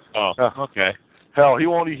 Oh, okay. Hell, he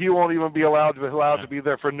won't even be allowed to be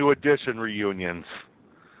there for New Edition reunions.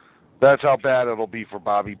 That's how bad it'll be for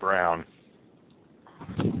Bobby Brown.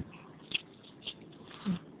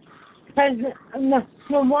 Because the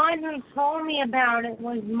one who told me about it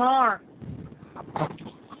was Mark.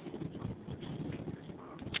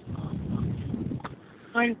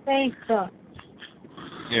 On Facebook.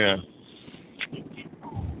 Yeah.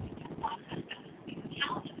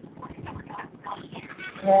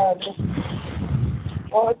 Yeah,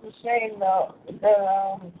 well, it's a shame, though,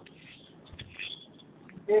 that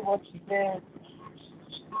you did what you did.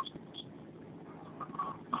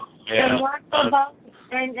 Yeah.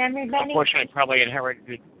 And everybody... Unfortunately, I probably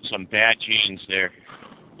inherited some bad genes there.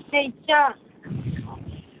 Hey, Chuck.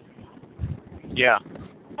 Yeah.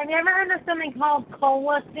 Have you ever heard of something called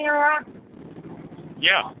cola syrup?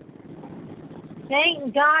 Yeah.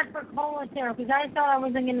 Thank God for cola syrup, because I thought I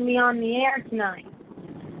wasn't going to be on the air tonight.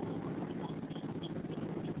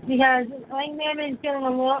 Because I think I've been feeling a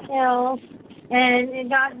little ill, and it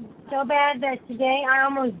got so bad that today I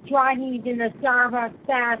almost dry heaved in the Starbucks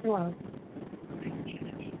bathroom.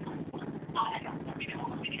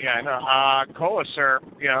 Yeah, I know. Cola syrup,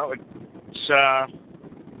 it's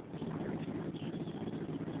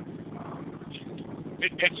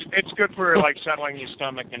It's good for like settling your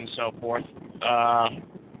stomach and so forth.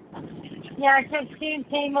 Yeah, I took 2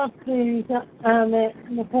 tablespoons of it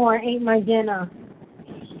before I ate my dinner.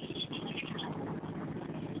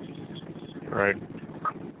 Right.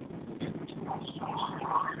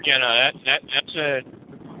 Yeah, no, that's an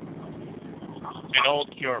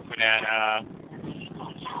old cure for that.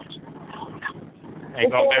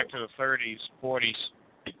 And go back to the 30s, 40s.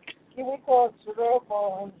 We call it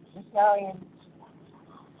Sirocco in Italian.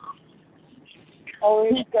 Oh,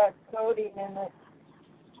 it's got codeine in it.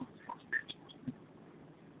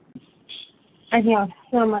 I feel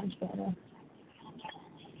so much better.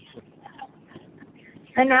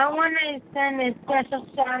 And I want to send a special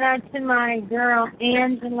shout out to my girl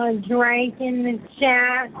Angela Drake in the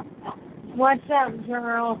chat. What's up,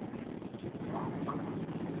 girl?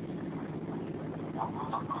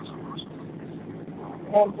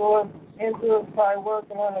 Angela's probably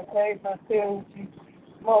working on a paper too. She's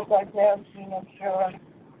multitasking, I'm sure.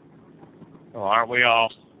 Oh, aren't we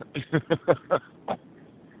all?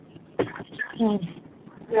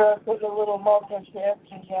 Yeah, put a little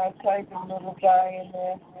multitasking guy, typing little guy in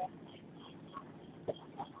there.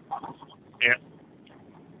 Yeah.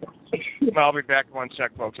 Well, I'll be back in 1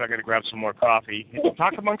 sec, folks. I got to grab some more coffee.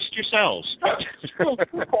 Talk amongst yourselves.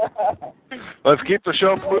 Let's keep the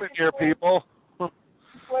show moving here, people.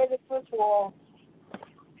 Play the football.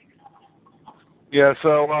 Yeah.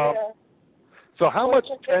 So how much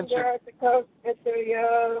attention? At the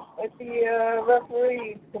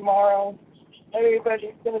referees tomorrow.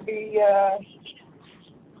 Everybody's going to be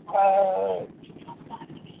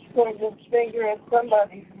pointing his finger at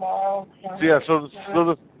somebody tomorrow. Yeah.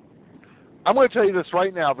 I'm going to tell you this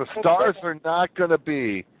right now. The stars are not going to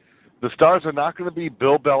be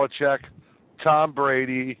Bill Belichick, Tom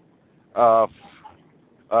Brady,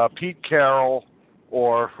 Pete Carroll,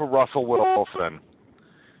 or Russell Wilson.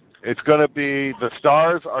 It's going to be, the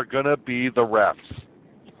stars are going to be the refs,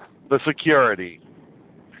 the security.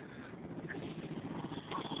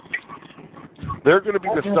 They're going to be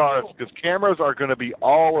the stars because cameras are going to be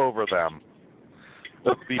all over them.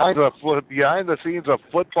 Behind the scenes of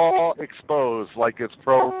football exposed like it's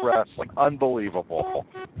pro wrestling. Unbelievable.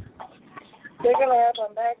 They're going to have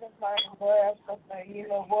a magnifying glass of the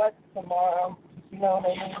you-know-what tomorrow. You know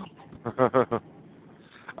what I mean?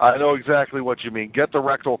 I know exactly what you mean. Get the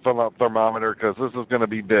rectal thermometer because this is going to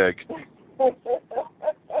be big.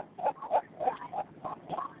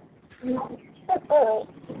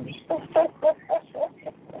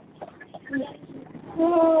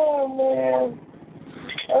 Oh, man.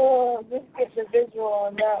 Oh, just get the visual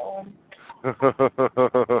on that one.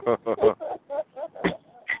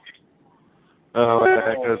 Oh,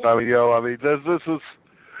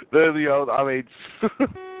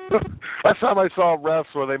 last time I saw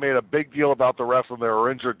refs where they made a big deal about the refs when they were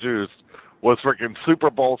introduced was freaking Super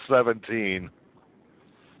Bowl 17.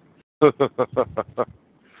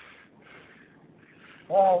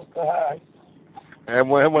 Oh, God. And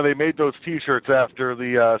when they made those T-shirts after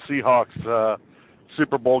the Seahawks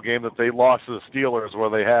Super Bowl game that they lost to the Steelers, where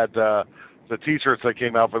they had the T-shirts that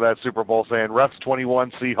came out for that Super Bowl saying refs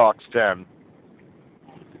 21, Seahawks 10.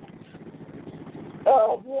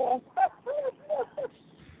 Oh,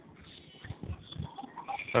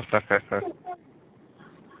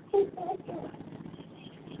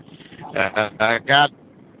 yeah. I got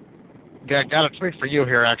a tweet for you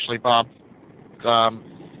here, actually, Bob.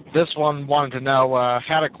 This one wanted to know,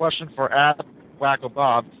 had a question for @Wacko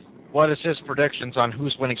Bob. What is his predictions on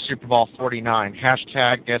who's winning Super Bowl 49?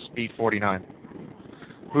 Hashtag SB49.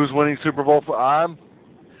 Who's winning Super Bowl?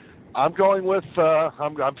 I'm going with.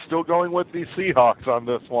 I'm still going with the Seahawks on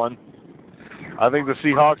this one. I think the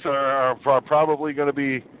Seahawks are probably going to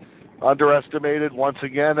be underestimated once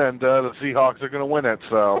again, and the Seahawks are going to win it.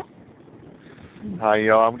 So,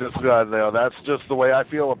 I'm just that's just the way I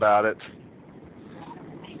feel about it.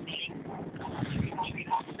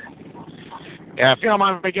 Yeah, if you don't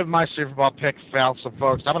mind me giving my Super Bowl pick out, so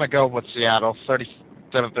folks, I'm going to go with Seattle,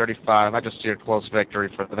 37-35. I just see a close victory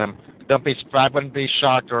for them. I wouldn't be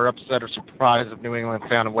shocked or upset or surprised if New England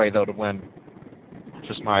found a way, though, to win.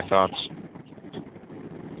 Just my thoughts.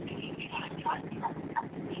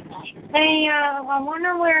 Hey, I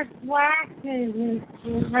wonder where Wax is.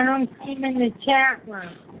 I don't see him in the chat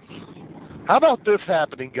room. How about this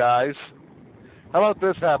happening, guys?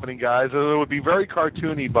 It would be very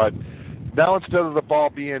cartoony, but now instead of the ball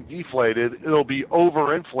being deflated, it'll be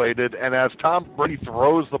overinflated, and as Tom Brady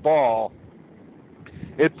throws the ball,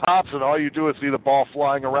 it pops, and all you do is see the ball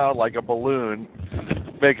flying around like a balloon,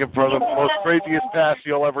 making for the most craziest pass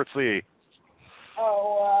you'll ever see.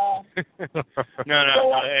 Oh,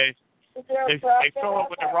 No, hey. They fill it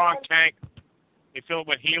with the wrong tank. They fill it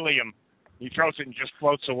with helium. He throws it and just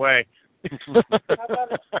floats away. How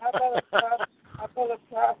about a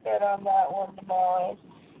profit on that one tomorrow?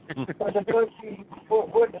 For the bushy,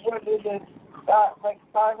 what is it? Like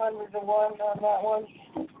 500 to 1 on that one?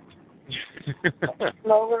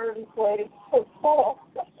 Lower inflated football.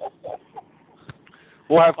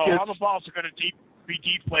 We'll have kids. All the balls are going to be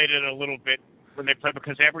deflated a little bit when they play,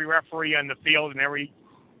 because every referee on the field and every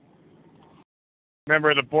member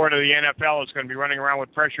of the board of the NFL is going to be running around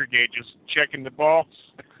with pressure gauges checking the balls.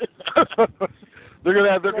 They're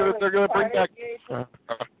going to bring back.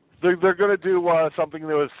 They're going to do something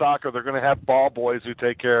with soccer. They're going to have ball boys who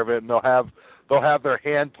take care of it, and they'll have their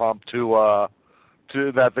hand pump to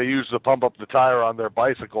that they use to pump up the tire on their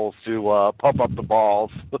bicycles to pump up the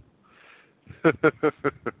balls.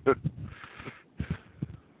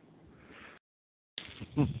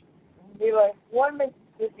 Be like 1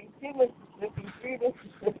 Mississippi, 2 Mississippi, 3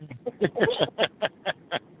 Mississippi.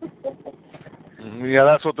 Yeah,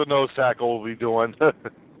 that's what the nose tackle will be doing.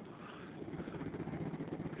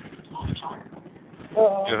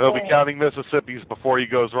 He'll be counting Mississippis before he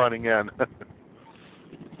goes running in.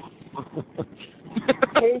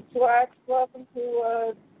 Hey, Swax, welcome to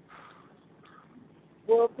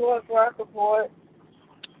World Talk Rock Report.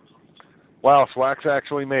 Wow, Swax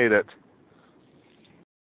actually made it.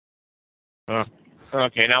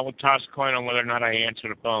 Okay, now we'll toss a coin on whether or not I answer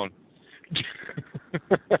the phone.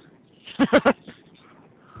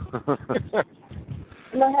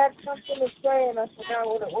 And I had something to say, and I forgot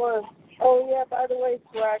what it was. Oh, yeah, by the way,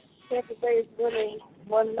 Swax, Tampa Bay is winning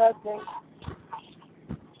 1-0.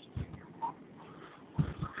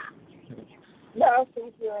 Now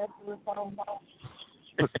since you answer the phone.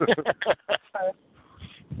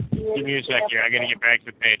 Give me a sec here. I got to get back to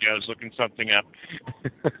the page. I was looking something up.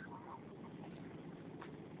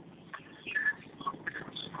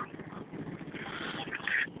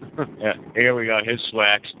 Yeah, here we go. His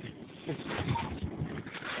Swax.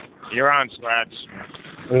 You're on, Swax.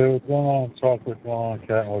 Hey, what's going on, Chuck? What's going on,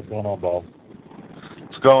 Cat? What's going on, Bob?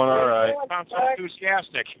 It's going all right. Sounds so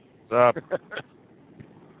enthusiastic. What's up?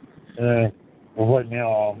 Well, right now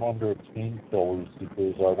I'm under painkillers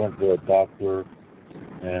because I went to a doctor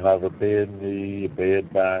and I have a bad knee, a bad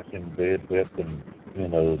back, and bad hip, and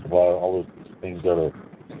all those things that are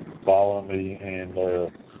bothering me. And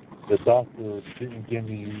the doctor didn't give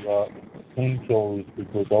me painkillers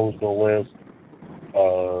because I was the last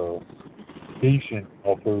patient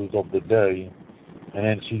of hers of the day, and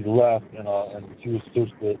then she left, and she was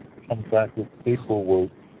supposed to come back with paperwork,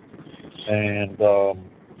 and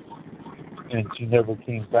she never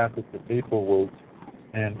came back with the paperwork,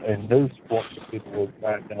 and no brought the paperwork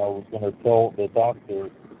back, and I was going to tell the doctor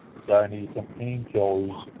that I need some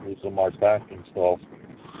painkillers because of my back and stuff,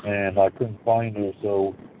 and I couldn't find her,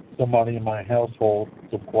 so somebody in my household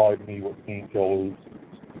supplied me with painkillers,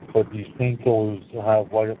 but these painkillers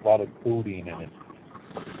have like a lot of codeine in it.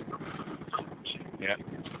 Yeah.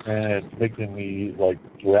 And it's making me like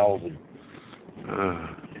drowsy.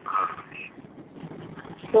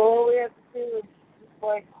 So all we have to do is just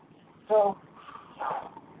like go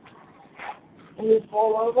and just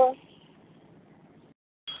fall over.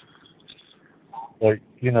 Like,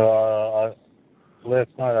 last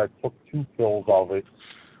night I took 2 pills of it,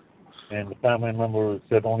 and the family member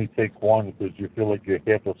said only take 1 because you feel like you're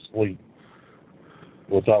half asleep,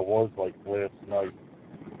 which I was like last night.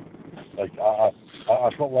 Like I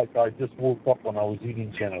felt like I just woke up when I was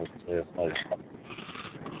eating dinner last night.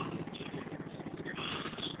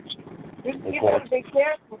 You gotta be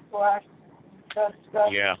careful, Swax.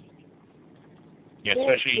 Yeah. Yeah,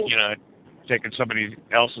 especially, taking somebody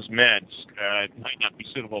else's meds. It might not be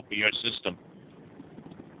suitable for your system.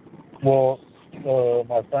 Well,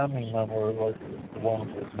 my family member, like the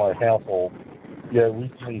one with my household,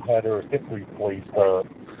 recently had her hip replaced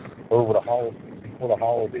over before the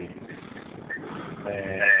holidays,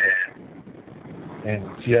 and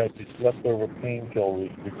she had just leftover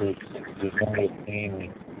painkillers because there's no more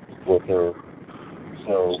pain with her.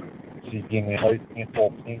 So she gave me a nice handful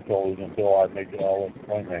of painkillers until I make an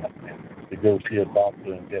appointment to go see a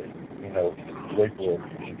doctor and get, regular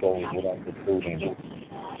painkillers without the codeine.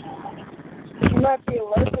 You might be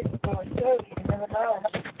allergic to it too. You never know.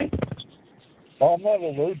 Oh, I'm not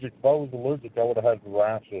allergic. If I was allergic, I would have had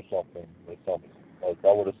rash or something. Like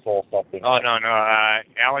I would have saw something. Oh, no.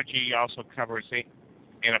 Allergy also covers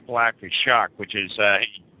anaphylactic shock, which is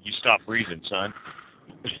you stop breathing, son.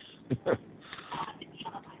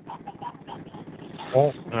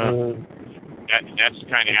 Well, that's the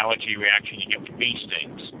kind of allergy reaction you get with bee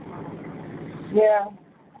stings. Yeah,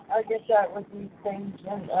 I get that with these things.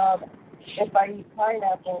 And if I eat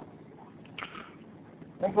pineapple.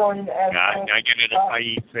 I'm going to ask. I get it if I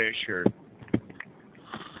eat fish or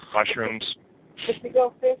mushrooms. If you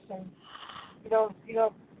go fishing, you don't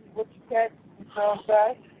what you catch, you throw it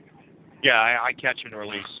back. Yeah, I catch and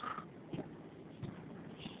release.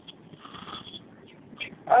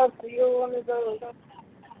 Oh, so you're one of those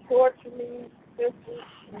torture me fishes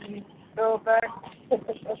and you throw it back?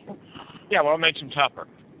 Yeah, well, it makes them tougher.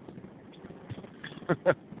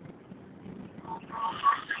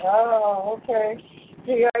 Oh, okay.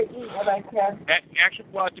 See, I eat what I can. Actually,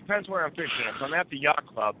 well, it depends where I'm fishing. If I'm at the yacht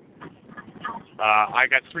club, I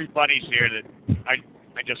got 3 buddies here that I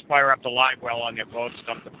just fire up the live well on their boat,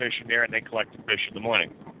 dump the fish in there, and they collect the fish in the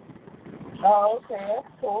morning. Oh, okay, that's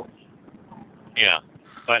cool. Yeah,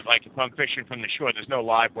 but like if I'm fishing from the shore, there's no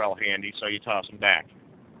live well handy, so you toss them back.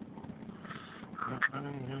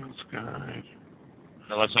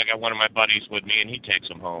 Unless I got one of my buddies with me and he takes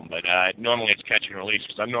them home. But normally it's catch and release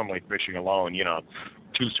because I'm normally fishing alone,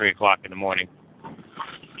 2, 3 o'clock in the morning.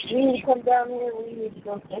 We need to come down here. We need to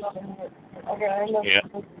go fishing. Okay, I know Yeah.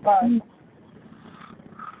 the spot.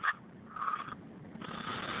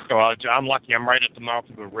 Well, I'm lucky. I'm right at the mouth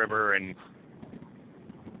of the river, and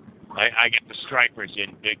I get the stripers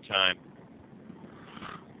in big time.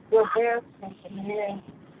 Your bass fishing here.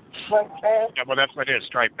 Like bass? Yeah, well, that's what it is,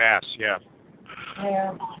 striped bass, yeah.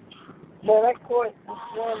 Yeah. Well, I caught this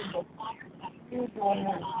one, the huge one,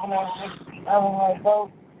 out of my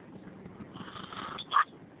boat.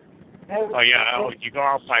 Oh, yeah, you go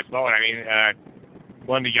out by boat. I mean,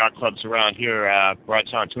 one of the yacht clubs around here,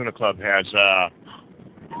 Broadtown Tuna Club, has,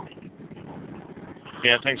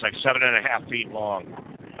 things like 7.5 feet long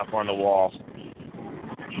up on the wall.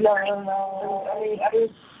 No. I mean,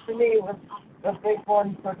 to me, it was a big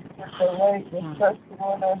one for the lake. It's just the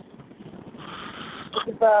one it's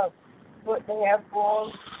about a 1.5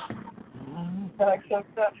 foot long that I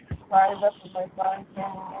cooked up, fried it up in my frying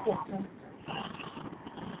pan in the kitchen.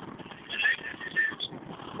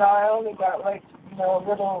 No, I only got a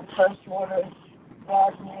little freshwater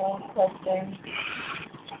rod meal type thing.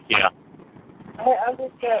 Yeah. I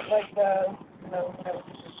just got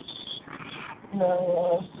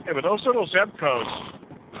Yeah, but those little Zebcos,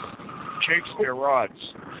 Shakespeare rods,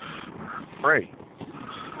 great.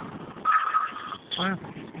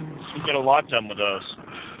 You get a lot done with those.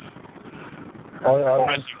 Depending on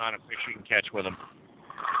the amount of fish you can catch with them.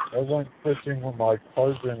 I went fishing with my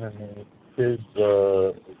cousin and the kids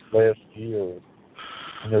last year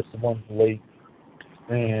in this one lake,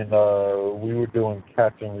 and we were doing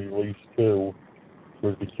catch and release too,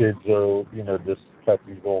 where the kids just catch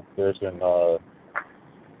these little fish, and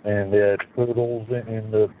they had turtles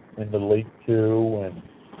in the lake too, and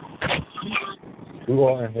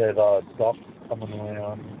they had ducks coming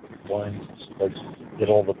around, wanting to get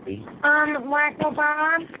all the bait. Wacko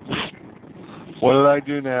Bob. What did I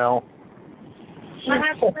do now? I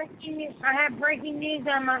have breaking news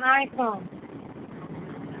on my iPhone.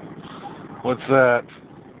 What's that?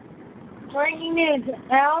 Breaking news.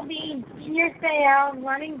 LB Senior Sale,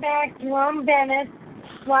 running back Jerome Bennett,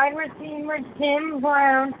 wide receiver Tim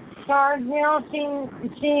Brown, guard Will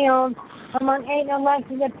Shields, among 8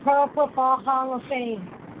 elected to Pro Football Hall of Fame.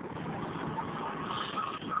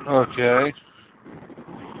 Okay.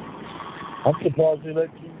 I'm surprised they let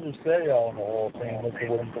you say on the Hall of Fame.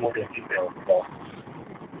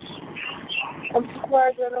 I'm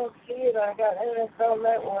surprised I don't see it. I got NFL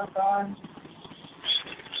Network on.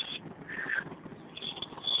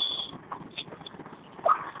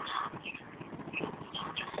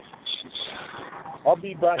 I'll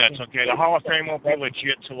be back. That's okay. The Hall of Fame won't be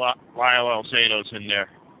legit till Lyle Alzado's in there.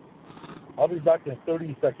 I'll be back in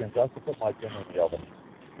 30 seconds. I have to put my dinner in the oven.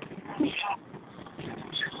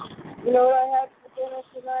 You know what I had for dinner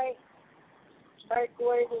tonight?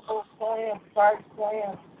 Microwavable clams, fried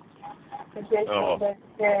clams. Oh.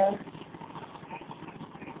 Yeah.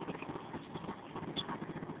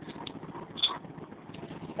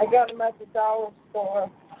 I got them at the dollar store.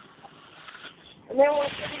 And they were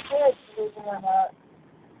pretty good, believe it or not.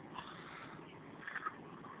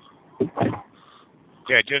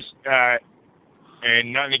 Yeah, just,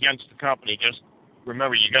 and nothing against the company, just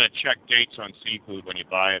remember you got to check dates on seafood when you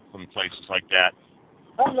buy it from places like that.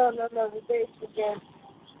 Oh, no, the dates are good.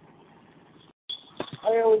 I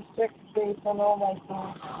always check the dates on all my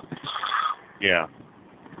food. Yeah.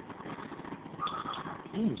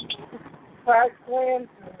 Fried clams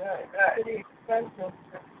are pretty expensive.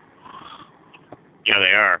 Yeah,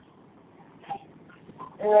 they are.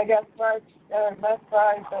 And I got fried, not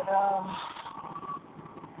fried, but,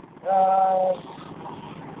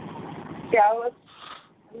 scallops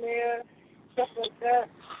in there, stuff like that.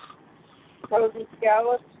 frozen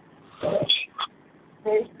scallops.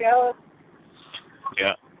 Braised scallops.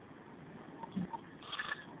 Yeah.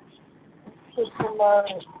 Put some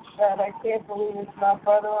that I can't believe it's not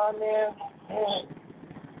butter on there. And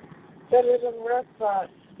better than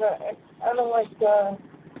restaurants. But I don't like the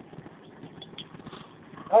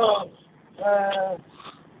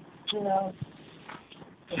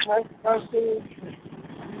restaurant food.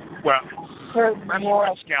 Well,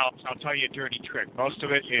 restaurant scallops, I'll tell you a dirty trick. Most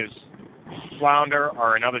of it is flounder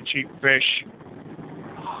or another cheap fish,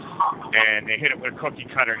 and they hit it with a cookie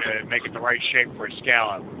cutter to make it the right shape for a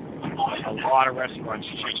scallop. A lot of restaurants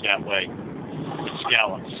cheat that way with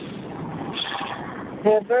scallops.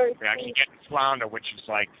 They're very I can get flounder, which is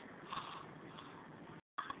like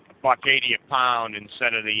 $1.80 a pound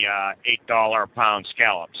instead of the $8 a pound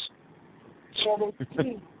scallops. Yeah, they're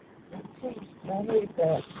cheap. They're cheap. I hate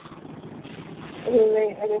that. I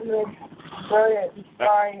didn't really burn it and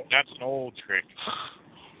fry it. That's an old trick.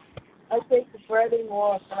 I take the breading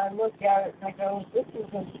off and I look at it and I go, this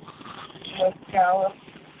isn't a scallop.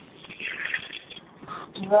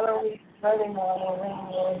 I don't eat breading on it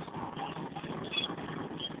anyway.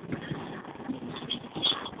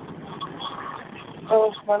 Oh,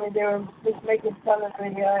 it's funny. They were just making fun of the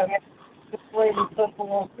lady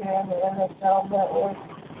football team on the NFL network.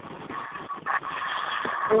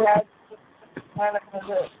 They had kind of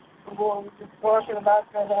we were just talking about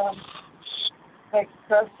that, like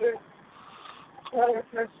crusher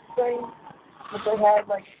thing, but they had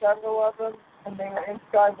like several of them, and they were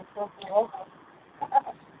inside the football.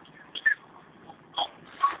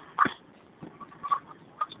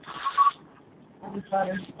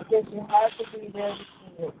 Funny. I guess you have to be there to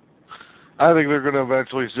see it. I think they're going to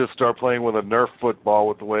eventually just start playing with a Nerf football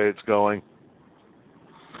with the way it's going.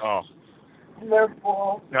 Oh. Nerf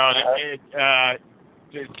ball. No,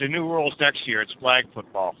 the new rules next year, it's flag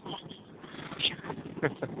football.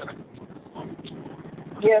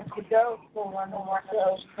 Yes, the goats will run the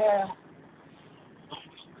show. Yeah.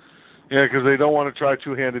 Yeah, because they don't want to try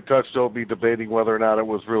two-handed touch. They'll be debating whether or not it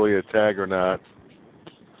was really a tag or not.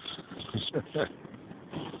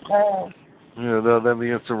 Then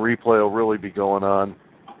the instant replay will really be going on.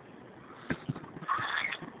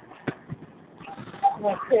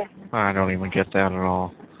 I don't even get that at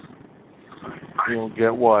all. You don't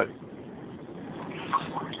get what?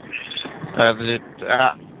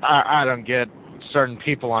 I don't get certain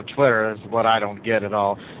people on Twitter is what I don't get at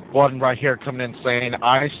all. One right here coming in saying,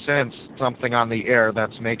 I sense something on the air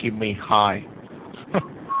that's making me high.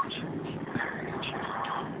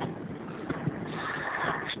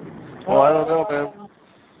 Well, I don't know, man.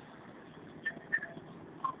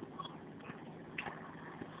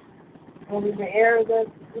 Maybe the air that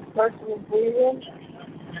this person is breathing.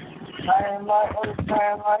 Iron light, what is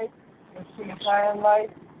iron light? You see it's iron light?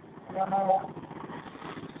 I don't know.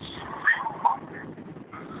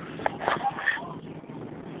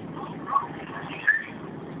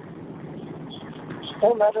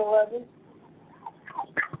 Letter 11.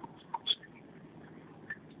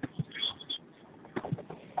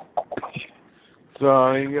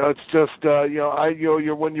 So it's just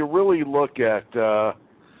when you really look at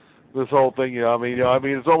this whole thing,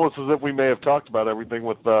 it's almost as if we may have talked about everything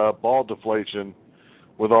with ball deflation,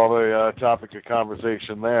 with all the topic of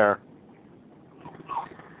conversation there.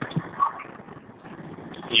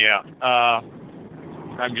 Yeah,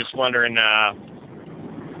 I'm just wondering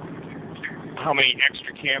how many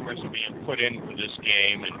extra cameras are being put in for this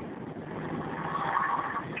game and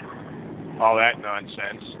all that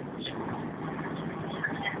nonsense.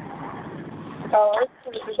 Oh, it's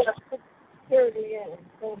going to be security in.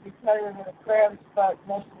 It's going to be tighter than a crab spot,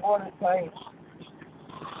 most watertight.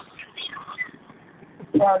 As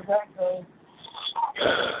far as that goes.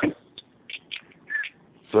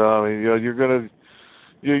 So you're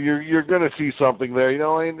gonna see something there.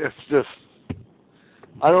 It's just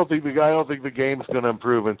I don't think the game's gonna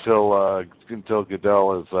improve until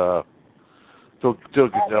Goodell is till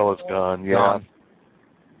Goodell is gone. Yeah.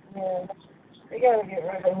 Yeah. They gotta get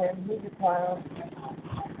rid of him. He's a clown.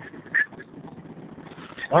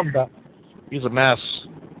 He's a mess.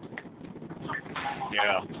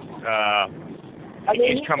 Yeah.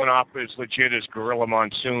 He's coming off as legit as Gorilla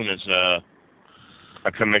Monsoon as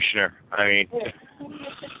a commissioner. I mean,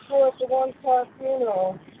 for the one-car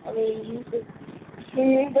funeral. I mean,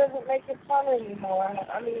 he doesn't make it fun anymore.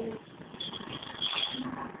 I mean,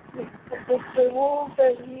 the rules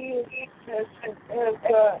that he has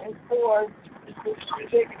enforced is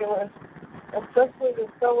ridiculous, especially the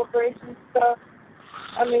celebration stuff.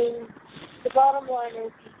 I mean, the bottom line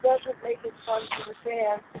is he doesn't make it fun for the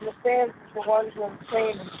fans, and the fans are the ones who are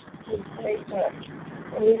paying his paycheck.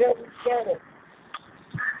 And he doesn't get it.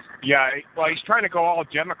 Yeah, well, he's trying to go all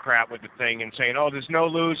Democrat with the thing and saying, "Oh, there's no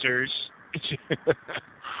losers."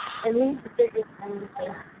 And he's the biggest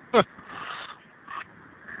loser.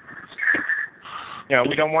 Yeah,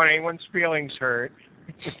 we don't want anyone's feelings hurt.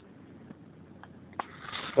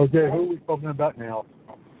 Okay, who are we talking about now?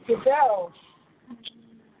 Goodell.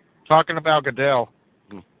 Talking about Goodell.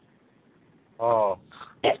 Oh.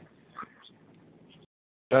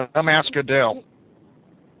 Dumbass Goodell.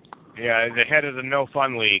 Yeah, the head of the No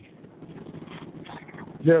Fun League.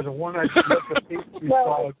 Yeah, the one that let the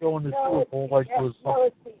Patriots go in the Super Bowl like was. No,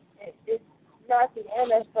 it's not the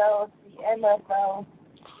NFL, it's the MFL.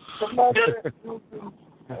 The Mother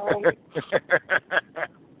League.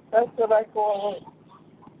 That's what I call it.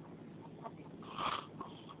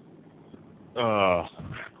 Oh.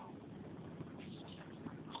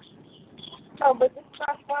 No, but it's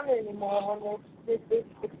not fun anymore when the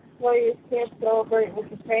players can't celebrate with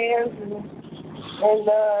the fans and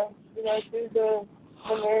you know,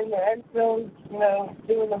 when they're in the end zone, you know,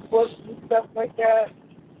 doing the flips and stuff like that,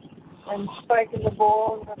 and spiking the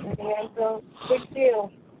ball in the end zone. Big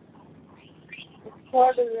deal. It's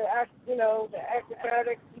part of the the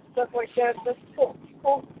acrobatics and stuff like that. That's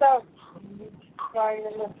cool stuff.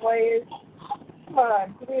 Finding the players. Come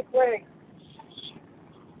on, give me a break.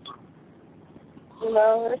 You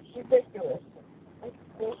know, it's ridiculous.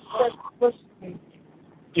 That's supposed to be.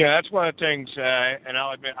 Yeah, that's one of the things, and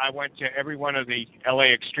I'll admit, I went to every one of the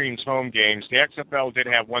LA Extremes home games. The XFL did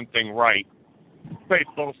have one thing right. Played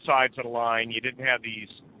both sides of the line. You didn't have these,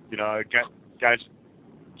 you know, guys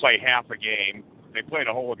play half a game. They played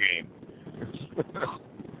a whole game.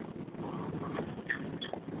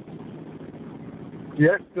 The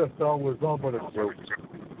XFL was on but a joke.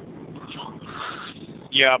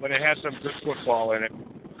 Yeah, but it has some good football in it.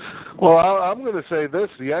 Well, I'm going to say this: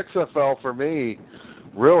 the XFL for me,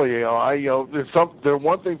 really, there's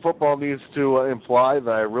one thing football needs to imply that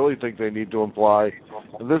I really think they need to imply,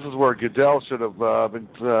 and this is where Goodell should have been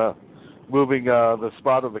moving the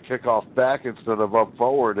spot of the kickoff back instead of up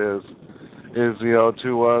forward. Is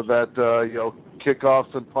that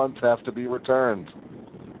kickoffs and punts have to be returned.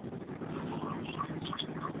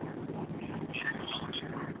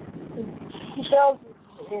 Goodell's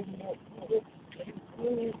an idiot. He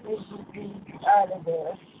needs to be out of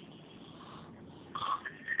there.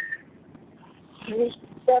 He needs to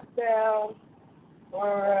step down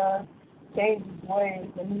or change his ways,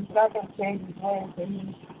 and he's not going to change his ways, so he needs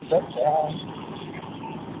to step down.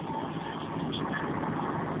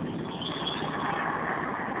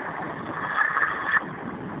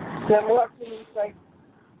 So I'm watching these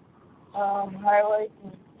highlights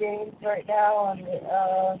and games right now on the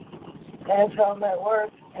NFL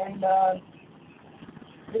Network, and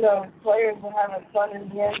players are having fun in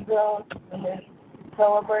the end zone, and they're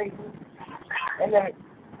celebrating, and they're,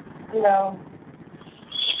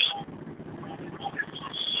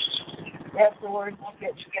 afterwards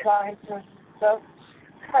get signed for stuff.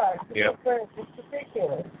 God, it's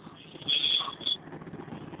ridiculous.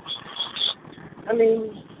 I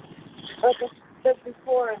mean, like I said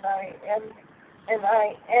before, and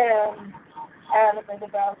I am adamant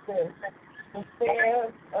about this. The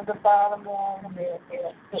fans are the bottom line here.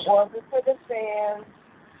 If it wasn't for the fans,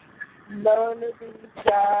 none of these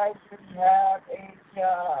guys would have a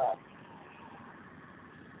job.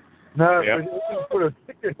 No, if it wasn't for the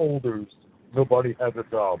ticket holders, nobody has a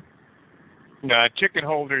job. No, ticket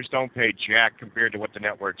holders don't pay jack compared to what the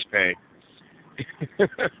networks pay.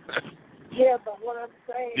 Yeah, but what I'm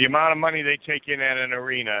saying... The amount of money they take in at an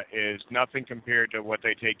arena is nothing compared to what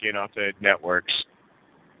they take in off the networks.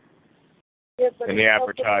 Yeah, but and the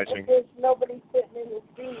advertising. If there's nobody sitting in the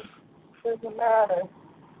seat, it doesn't matter.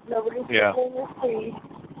 Nobody's sitting in the seat,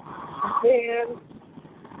 the fans,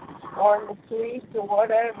 or in the suites or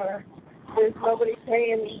whatever. There's nobody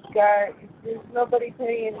paying these guys. There's nobody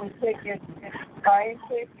paying the tickets, buying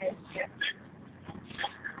tickets.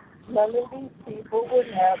 None of these people would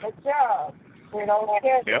have a job. They don't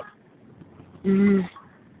get it. Mm-hmm.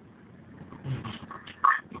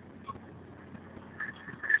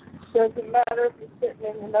 Doesn't matter if you're sitting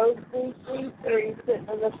in the nosebleed seats or you're sitting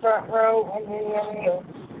in the front row or any of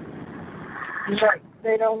them.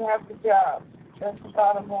 They don't have the job. That's the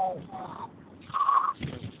bottom line.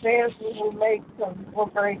 Fans will make them or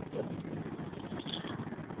break them.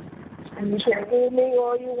 And you can hear me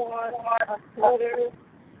all you want on Twitter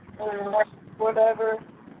or whatever,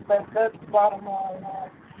 but that's the bottom line.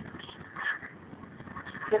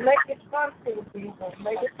 So make it fun for the people.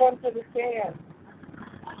 Make it fun for the fans.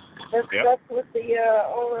 That's what the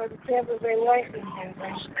owner of the Tampa Bay Lightning do.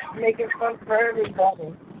 They make it fun for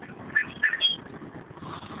everybody.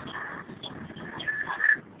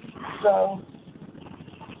 So,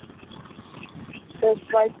 that's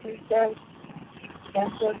my 2 cents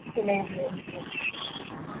against us Canadians.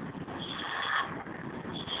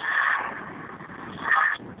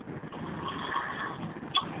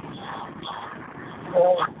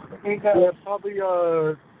 Yeah,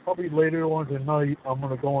 probably later on tonight, I'm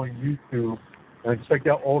going to go on YouTube and check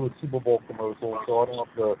out all the Super Bowl commercials, so I don't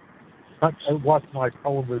have to watch my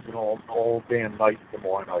television all damn night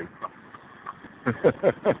tomorrow night.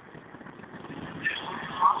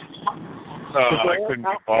 I couldn't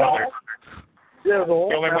be bothered. Yeah, the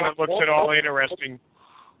only one that looks at all interesting.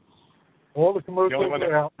 All the commercials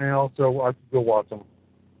are out now, so I can go watch them.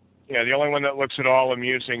 Yeah, the only one that looks at all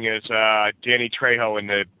amusing is Danny Trejo and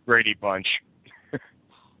the Brady Bunch.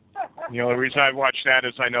 The only reason I watch that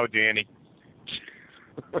is I know Danny.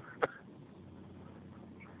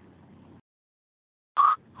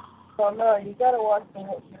 Oh no, you gotta watch the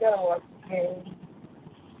game.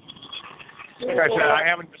 Like I said, I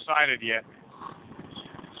haven't decided yet.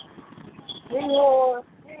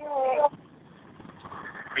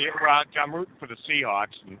 I'm rooting for the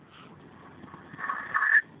Seahawks, and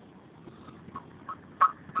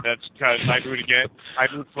that's because I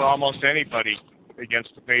root for almost anybody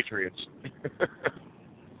against the Patriots.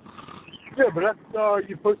 Yeah, but that's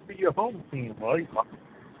you're supposed to be your home team, right?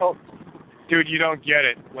 Oh. Dude, you don't get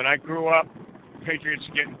it. When I grew up, Patriots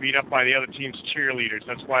were getting beat up by the other team's cheerleaders.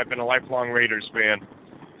 That's why I've been a lifelong Raiders fan.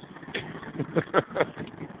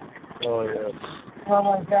 Oh, yeah. Oh,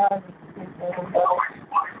 my God.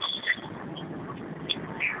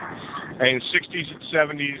 And in the 60s and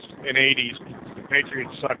 70s and 80s, the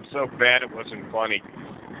Patriots sucked so bad it wasn't funny.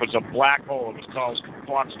 It was a black hole. It was called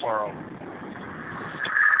Foxborough.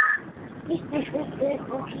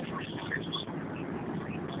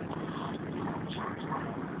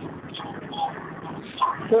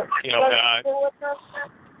 You know,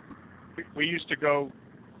 we used to go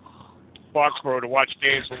Foxborough to watch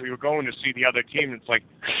games when we were going to see the other team. It's like,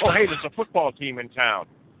 oh, hey, there's a football team in town.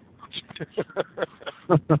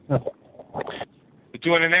 They're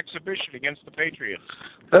doing an exhibition against the Patriots.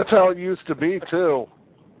 That's how it used to be, too.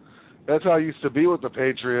 That's how it used to be with the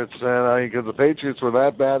Patriots, and because the Patriots were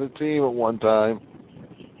that bad a team at one time.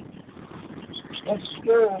 That's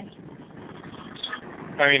true.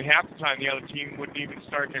 I mean, half the time the other team wouldn't even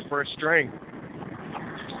start their first string.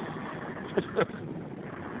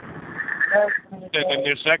 And then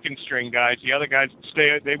their second string guys, the other guys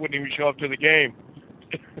they wouldn't even show up to the game.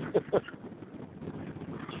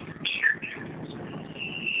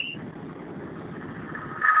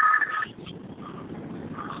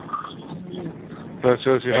 That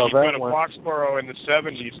shows you how that went. You go to Foxborough in the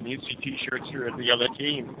 70s and you'd see T-shirts here at the other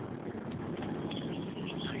team.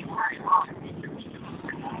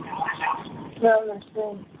 No, there's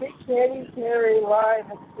been Big Daddy Terry live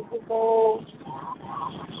at Super Bowl.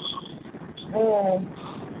 And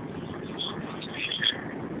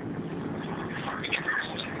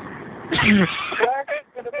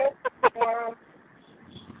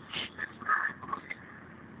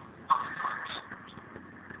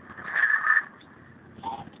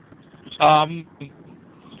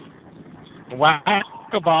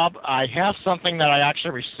Bob, I have something that I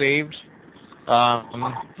actually received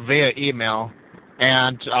via email,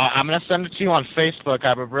 and I'm going to send it to you on Facebook.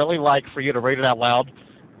 I would really like for you to read it out loud.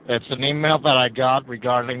 It's an email that I got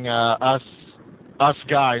regarding us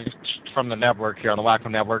guys from the network here on the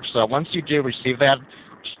Wacko Network. So once you do receive that,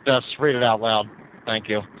 just read it out loud. Thank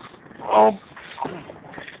you. Oh.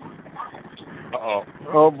 Uh-oh.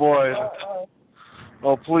 Oh, boy.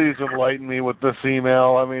 Oh, please enlighten me with this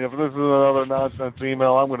email. I mean, if this is another nonsense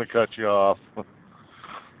email, I'm going to cut you off.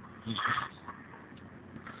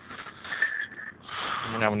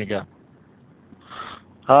 You know when you go.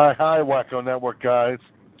 Hi, Wacko Network guys.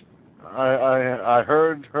 I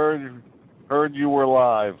heard you were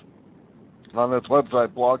live on this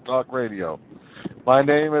website, Blog Talk Radio. My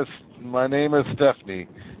name is Stephanie,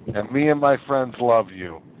 and me and my friends love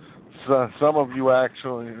you. So, some of you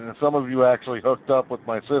actually hooked up with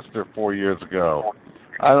my sister 4 years ago.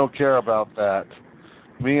 I don't care about that.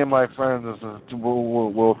 Me and my friends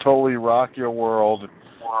will totally rock your world.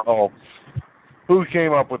 Oh, who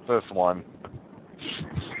came up with this one?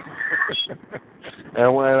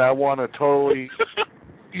 And when I want to totally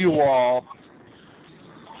you all.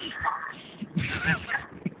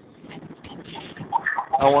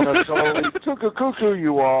 I want to totally cuckoo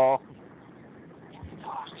you all.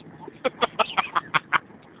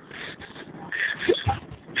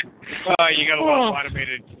 You got a lot of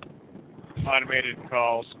automated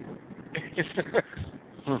calls.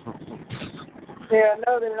 yeah,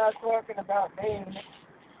 no, they're not talking about me.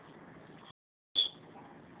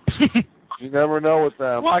 You never know with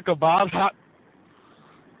them. Wacko Bob, how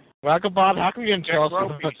come you didn't tell us you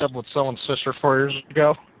hooked up with someone's sister 4 years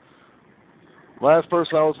ago? Last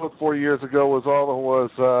person I was with 4 years ago was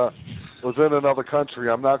in another country.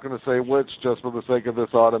 I'm not going to say which, just for the sake of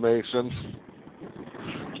this automation.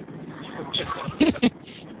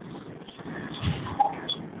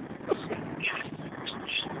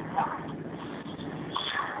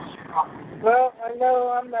 Well, I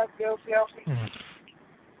know I'm not guilty.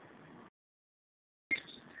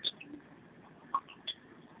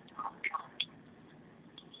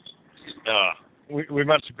 We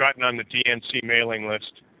must have gotten on the DNC mailing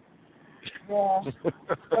list. Yeah.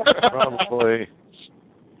 Probably.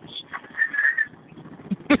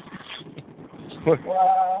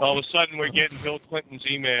 Wow. All of a sudden, we're getting Bill Clinton's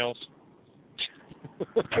emails.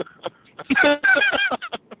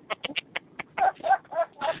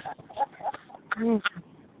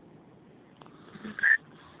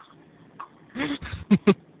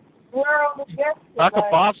 Where are the guests Wacko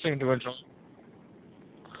tonight? Bob seemed to enjoy.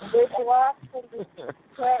 They blocked in the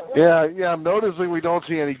chat room. Yeah, I'm noticing we don't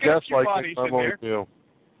see any guests like we normally do.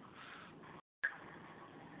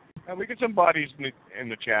 We get some bodies in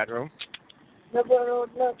the chat room. No, but we're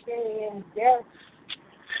not getting any guests.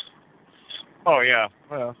 Oh, yeah.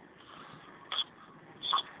 Well,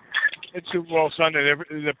 it's Super Bowl Sunday.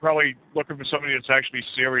 They're probably looking for somebody that's actually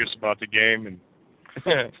serious about the game.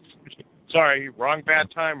 And sorry, wrong bat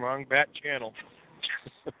time, wrong bat channel.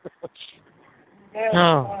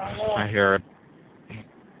 Oh, I hear it.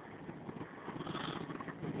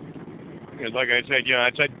 Like I said,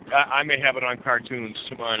 I may have it on cartoons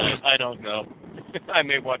tomorrow night. I don't know. I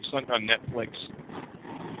may watch something on Netflix.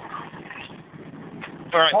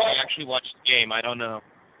 Or I may actually watch the game. I don't know.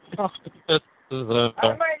 I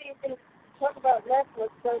might even talk about Netflix,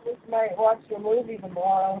 so I just might watch your movie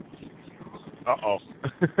tomorrow. Uh-oh.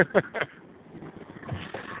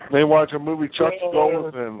 They watch a movie Chuck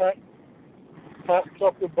Scoles in.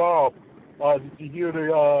 Dr. Bob, did you hear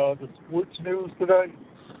the sports news today?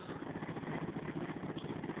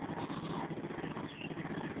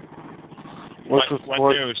 What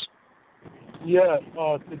news? Yeah,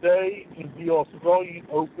 today in the Australian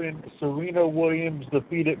Open, Serena Williams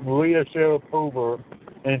defeated Maria Sharapova,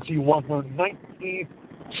 and she won her 19th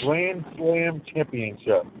Grand Slam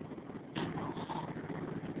championship.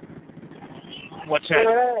 What's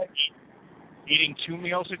that? Eating 2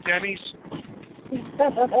 meals at Denny's?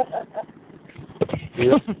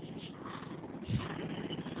 Yeah.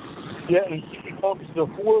 Yeah, and she becomes the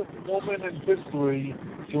 4th woman in history,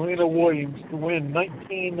 Serena Williams, to win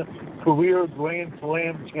 19 career Grand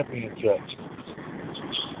Slam championships.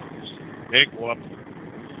 Big whoop.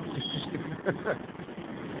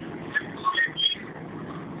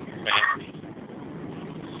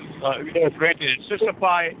 Granted, it's just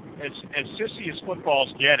as sissy as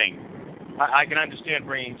football's getting, I can understand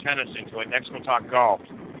bringing tennis into it. Next, we'll talk golf.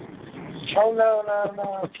 Oh, no.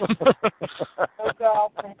 No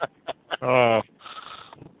golfing.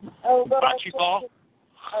 Bocce ball?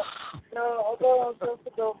 No, although I'm supposed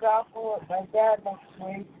to go golfing with my dad next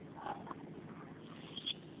week.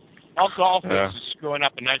 All golf is screwing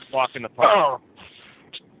up a nice walk in the park.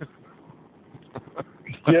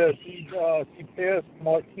 Yeah, she passed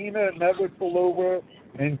Martina Navratilova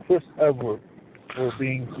and Chris Everett for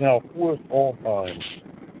being now 4th all time.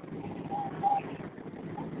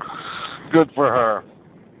 Good for her.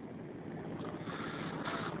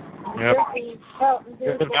 Yep.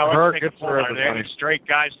 Good for her. Good for everybody. Are there any straight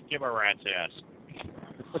guys to give a rat's ass?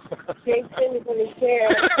 Jason in his chair.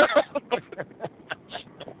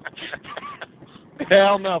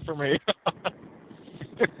 Hell no for me.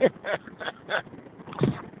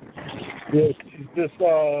 Yeah, she's just 6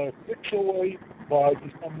 away by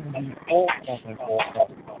becoming the all-time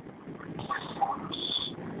all-time.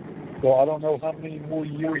 So I don't know how many more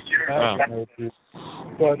years she has to do,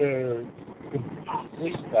 but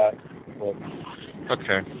complete that. But.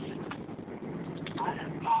 Okay.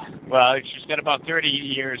 Well, she's got about 30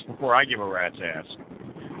 years before I give a rat's ass.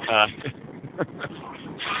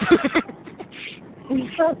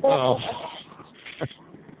 Oh.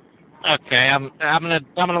 Okay, I'm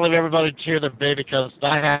gonna leave everybody to their day because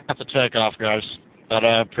I have to take off, guys. But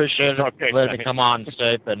I appreciate it. Letting me come on,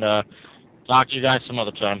 Stape, and talk to you guys some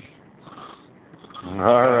other time.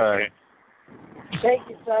 All right. Thank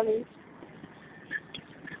you, Sonny.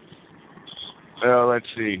 Well, let's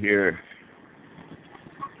see here.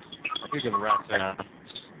 You can wrap that up.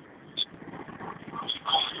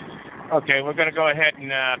 Okay, we're going to go ahead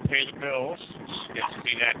and pay the bills. It's to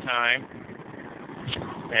be that time.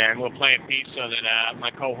 And we'll play a piece so that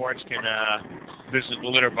my cohorts can visit the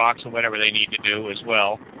litter box or whatever they need to do as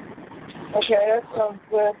well. Okay, that sounds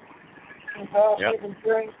good. Yep. Even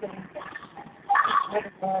drinks and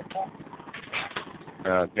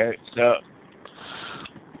Okay, so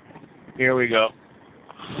here we go.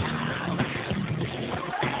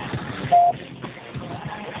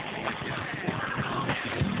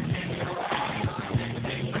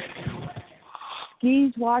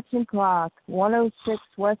 Skis Watch and Clock, 106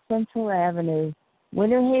 West Central Avenue,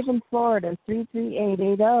 Winter Haven, Florida,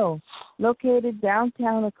 33880. Located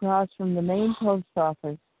downtown across from the main post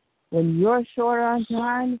office. When you're short on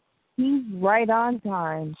time, he's right on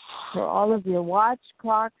time. For all of your watch,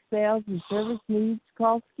 clock, sales, and service needs,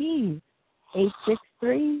 call Skis.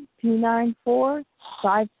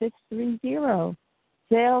 863-294-5630.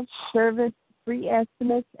 Sales, service, free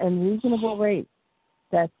estimates, and reasonable rates.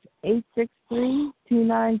 That's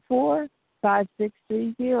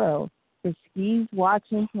 863-294-5630 for Skis Watch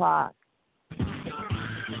and Clock.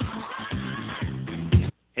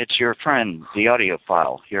 It's your friend, the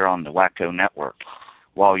audiophile, here on the Wacko Network.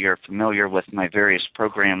 While you're familiar with my various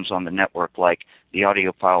programs on the network like the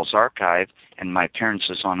Audiophiles Archive and my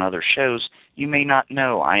appearances on other shows, you may not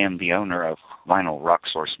know I am the owner of Vinyl Rock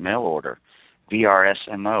Source Mail Order.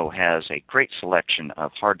 VRSMO has a great selection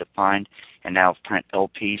of hard-to-find and out-of-print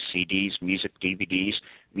LPs, CDs, music DVDs,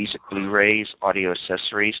 music Blu-rays, audio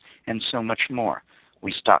accessories, and so much more.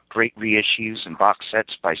 We stock great reissues and box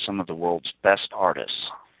sets by some of the world's best artists.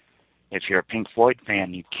 If you're a Pink Floyd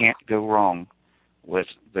fan, you can't go wrong with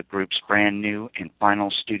the group's brand new and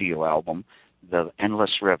final studio album, The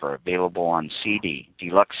Endless River, available on CD,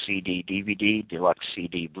 Deluxe CD DVD, Deluxe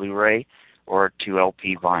CD Blu-ray, or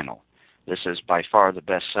 2LP vinyl. This is by far the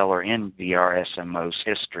best seller in VRSMO's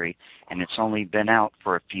history, and it's only been out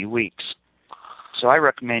for a few weeks. So I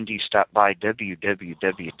recommend you stop by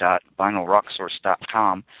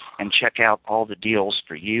www.vinylrocksource.com and check out all the deals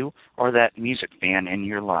for you or that music fan in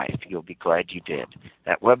your life. You'll be glad you did.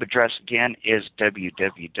 That web address again is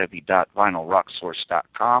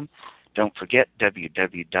www.vinylrocksource.com. Don't forget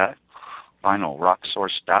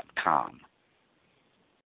www.vinylrocksource.com.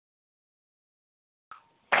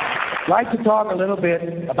 I'd like to talk a little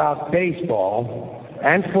bit about baseball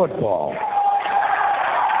and football.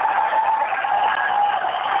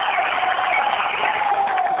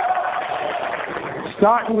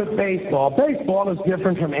 Starting with baseball. Baseball is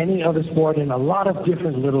different from any other sport in a lot of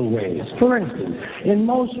different little ways. For instance, in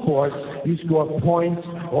most sports, you score points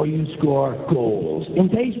or you score goals. In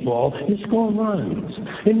baseball, you score runs.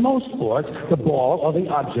 In most sports, the ball or the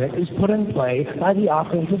object is put in play by the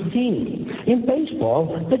offensive team. In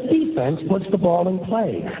baseball, the defense puts the ball in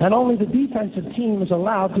play, and only the defensive team is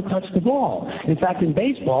allowed to touch the ball. In fact, in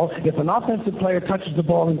baseball, if an offensive player touches the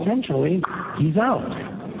ball intentionally, he's out.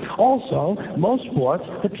 Also, most sports,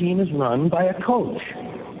 the team is run by a coach.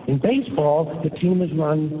 In baseball, the team is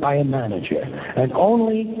run by a manager. And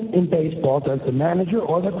only in baseball does the manager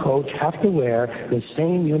or the coach have to wear the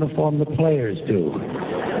same uniform the players do.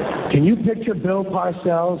 Can you picture Bill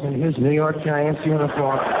Parcells in his New York Giants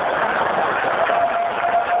uniform?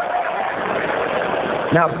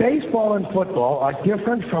 Now, baseball and football are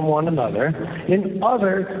different from one another in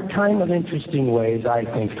other kind of interesting ways, I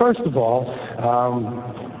think. First of all,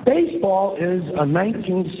 baseball is a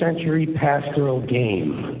 19th century pastoral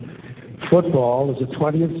game. Football is a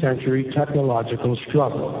 20th century technological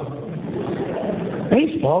struggle.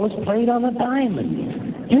 Baseball is played on a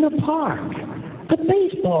diamond, in a park, the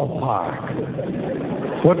baseball park.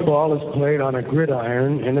 Football is played on a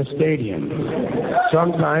gridiron in a stadium,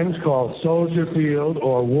 sometimes called Soldier Field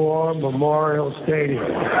or War Memorial Stadium.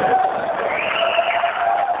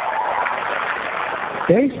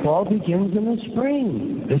 Baseball begins in the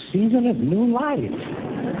spring, the season of new life.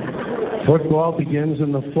 Football begins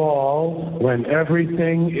in the fall when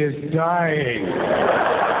everything is dying.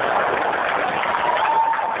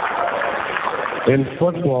 In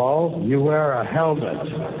football, you wear a helmet.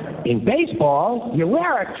 In baseball, you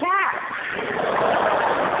wear a cap.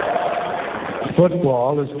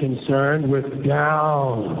 Football is concerned with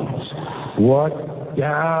downs. What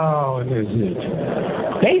down is it?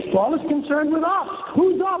 Baseball is concerned with ups.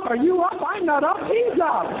 Who's up? Are you up? I'm not up. He's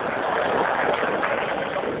up.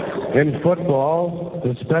 In football,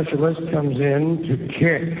 the specialist comes in to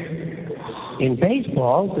kick. In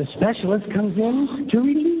baseball, the specialist comes in to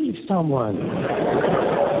relieve someone.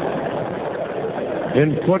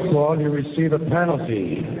 In football, you receive a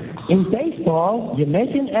penalty. In baseball, you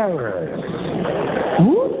make an error.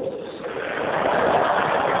 Whoops!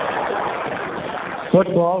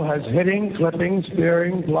 Football has hitting, clipping,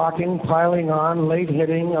 spearing, blocking, piling on, late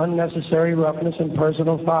hitting, unnecessary roughness, and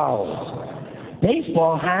personal fouls.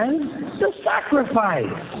 Baseball has the sacrifice.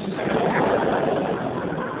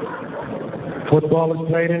 Football is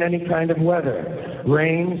played in any kind of weather.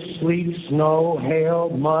 Rain, sleet, snow, hail,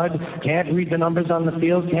 mud. Can't read the numbers on the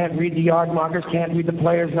field, can't read the yard markers, can't read the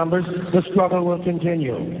players' numbers. The struggle will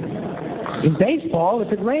continue. In baseball,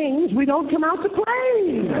 if it rains, we don't come out to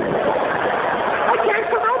play. I can't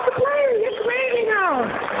come out to play. It's raining out.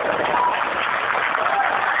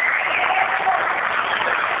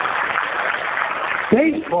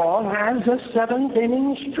 Baseball has a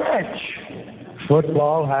 7th-inning stretch.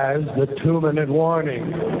 Football has the 2-minute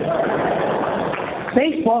warning.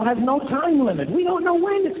 Baseball has no time limit. We don't know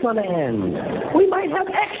when it's going to end. We might have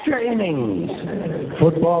extra innings.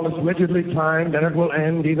 Football is rigidly timed, and it will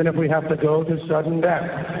end even if we have to go to sudden death.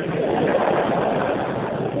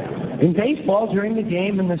 In baseball, during the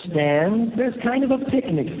game in the stands, there's kind of a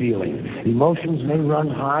picnic feeling. Emotions may run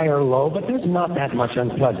high or low, but there's not that much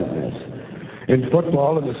unpleasantness. In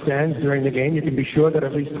football, in the stands during the game, you can be sure that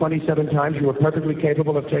at least 27 times you were perfectly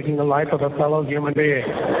capable of taking the life of a fellow human being.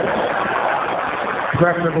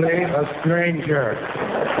 Preferably a stranger.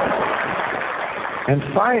 And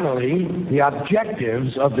finally, the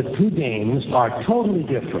objectives of the two games are totally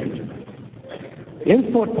different.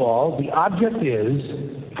 In football, the object is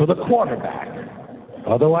for the quarterback,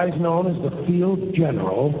 otherwise known as the field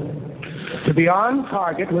general, to be on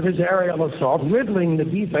target with his aerial assault, riddling the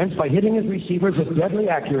defense by hitting his receivers with deadly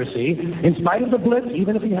accuracy, in spite of the blitz,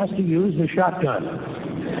 even if he has to use the shotgun.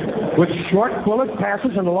 With short bullet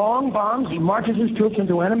passes and long bombs, he marches his troops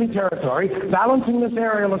into enemy territory, balancing this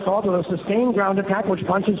aerial assault with a sustained ground attack which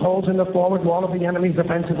punches holes in the forward wall of the enemy's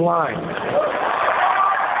defensive line.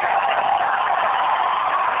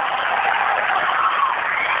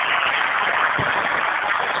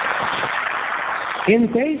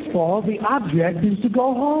 In baseball, the object is to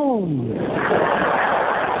go home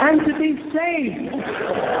and to be safe.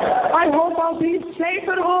 I hope I'll be safe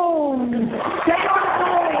at home. Stay on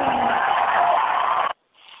home.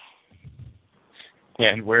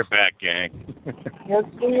 And we're back, gang. Yes,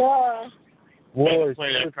 we are. Boy,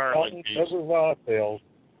 play that Carlin piece. That was Phil.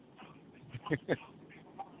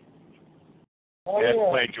 Let's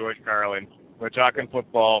play George Carlin. We're talking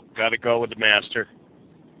football. Got to go with the master.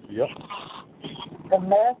 Yep. The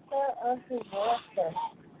master of disaster.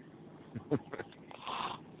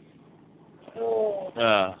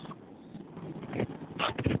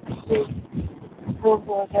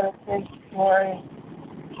 Football got to take story.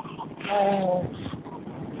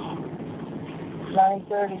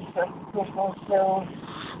 9:30 for football show.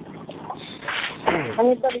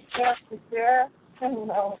 Anybody care to share?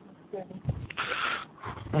 No, I'm kidding.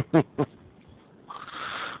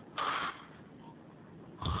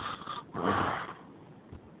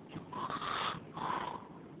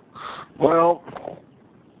 Well,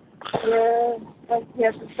 yeah, like you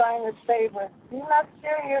have to sign a favor. Do not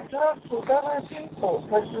share your drugs with other people,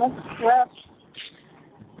 but let's crap.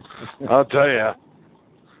 I'll tell you,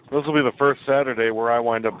 this will be the first Saturday where I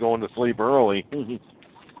wind up going to sleep early. Ooh,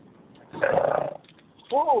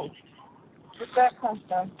 where'd that come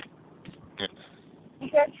from? You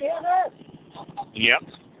guys hear that? Yep.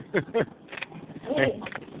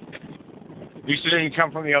 At least it didn't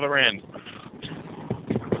come from the other end.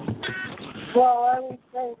 Well, I would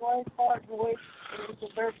say one part of the way is the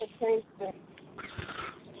verification.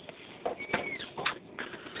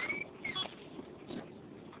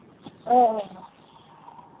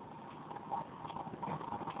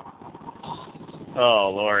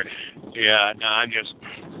 Oh, Lord. Yeah, no, I'm just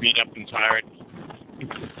beat up and tired.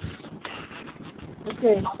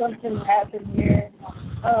 Okay, something happened here.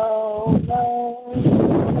 Oh, no.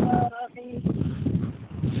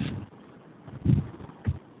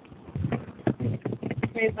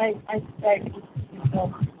 Okay, I Skype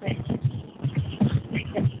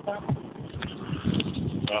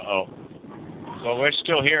Uh-oh. Well, we're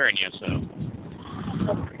still hearing you, so.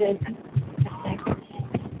 Okay.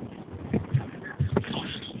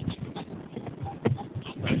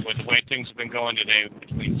 With the way things have been going today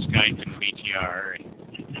between Skype and BTR.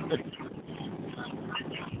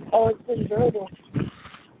 Oh, it's been brutal.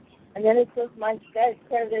 And then it says my Skype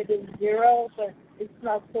credit is 0, but it's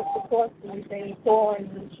not supposed to cost anything for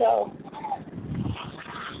the show.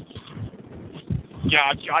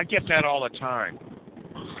 Yeah, I get that all the time.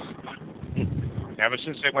 Ever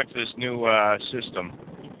since they went to this new system.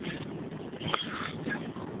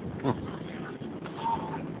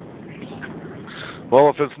 Well,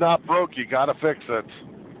 if it's not broke, you got to fix it.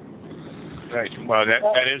 Right. Well,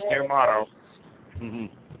 that is their motto. Mm-hmm.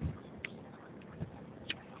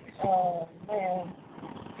 Oh, man.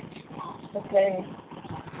 Okay.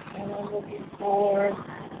 And I'm looking for...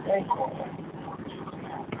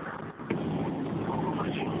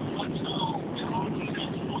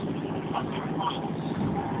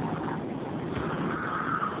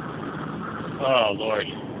 Oh, Lord.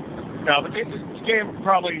 No, but this game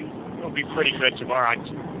probably will be pretty good tomorrow.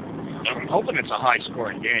 I'm hoping it's a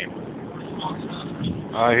high-scoring game.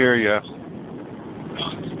 I hear you.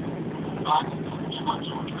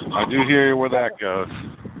 I do hear you where that goes.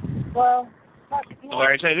 Well, Like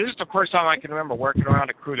I said, this is the first time I can remember working around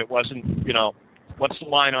a crew that wasn't, what's the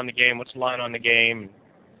line on the game? What's the line on the game?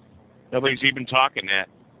 Nobody's even talking that.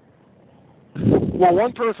 Well,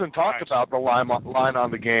 one person talked about the line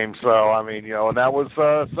on the game, so I mean, and that was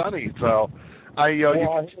Sonny. So, I think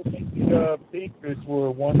the Patriots were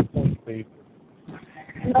a 1-point favorite.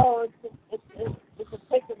 no, it's a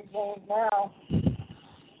pick of the game now.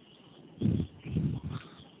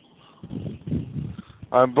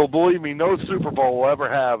 But believe me, no Super Bowl will ever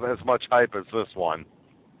have as much hype as this one,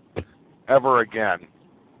 ever again.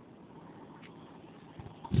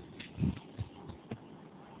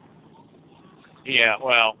 Yeah,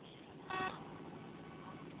 well,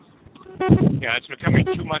 it's becoming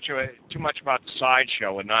too much about the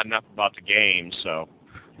sideshow and not enough about the game. So,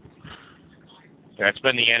 it's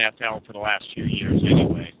been the NFL for the last few years,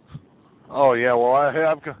 anyway. Oh yeah, well I've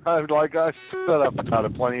like I said about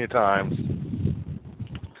it plenty of times.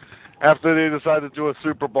 After they decided to do a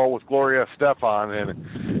Super Bowl with Gloria Estefan in it,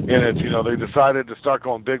 they decided to start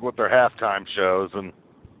going big with their halftime shows, and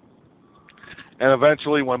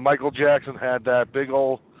eventually when Michael Jackson had that big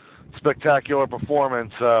old spectacular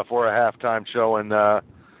performance for a halftime show in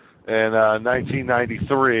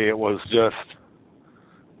 1993, it was just,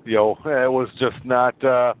 not.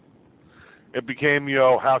 It became,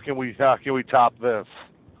 how can we top this?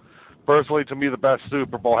 Personally, to me, the best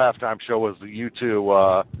Super Bowl halftime show was the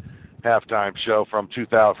U2 halftime show from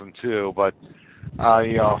 2002, but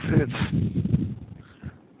it's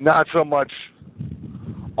not so much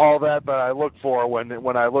all that I look for when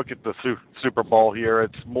I look at the Super Bowl here.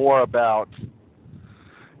 It's more about,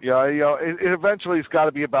 it eventually it's got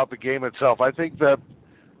to be about the game itself. I think that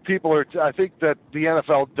I think that the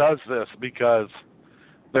NFL does this because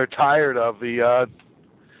they're tired of the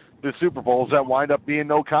Super Bowls that wind up being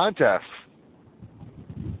no contests.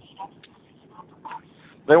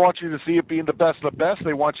 They want you to see it being the best of the best.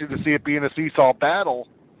 They want you to see it being a seesaw battle.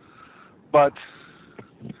 But,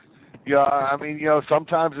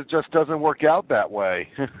 sometimes it just doesn't work out that way.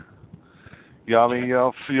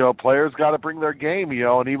 Players got to bring their game,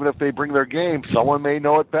 and even if they bring their game, someone may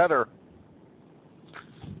know it better.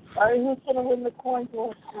 Who's going to win the coin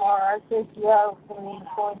toss tomorrow? I think Seattle's going to win the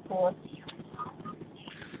coin toss.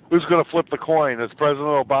 Who's going to flip the coin? Is President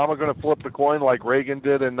Obama going to flip the coin like Reagan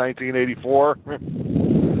did in 1984?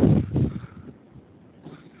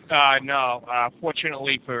 No.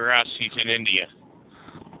 Fortunately for us, he's in India.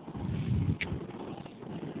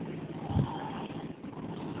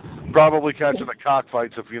 Probably catching the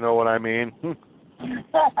cockfights, if you know what I mean.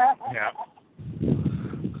 Yeah.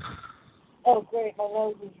 Oh, great. My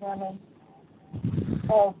nose is running.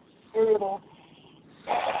 Oh, brutal.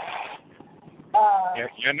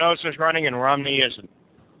 Your nose is running and Romney isn't.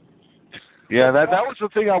 Yeah, that was the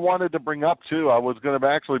thing I wanted to bring up, too. I was going to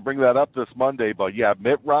actually bring that up this Monday, but yeah,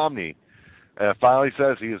 Mitt Romney finally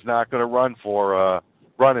says he is not going to run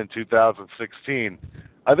in 2016.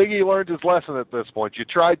 I think he learned his lesson at this point. You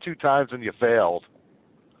tried 2 times and you failed.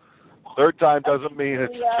 Third time doesn't mean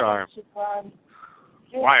it's a charm.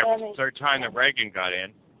 Why? It was the third time that Reagan got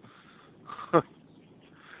in.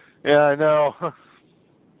 Yeah, I know.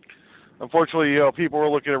 Unfortunately, people were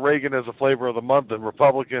looking at Reagan as a flavor of the month, and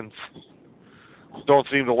Republicans don't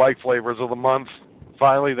seem to like flavors of the month.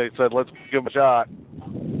 Finally, they said, let's give him a shot.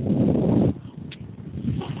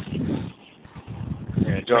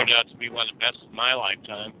 Yeah, it turned out to be one of the best of my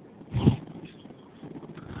lifetime.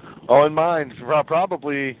 Oh, and mine,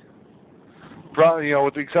 probably,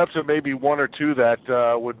 with the exception of maybe 1 or 2 that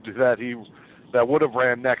would have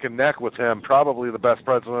ran neck and neck with him, probably the best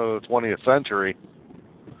president of the 20th century.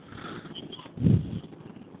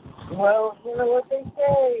 Well, you know what they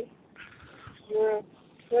say. You're a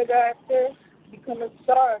good actor, you become a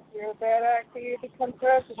star. If you're a bad actor, you become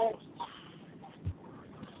president.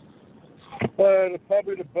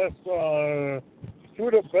 Probably the best, 2 of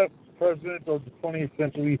the best presidents of the 20th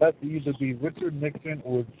century has to either be Richard Nixon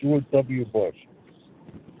or George W. Bush.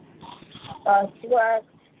 Swag.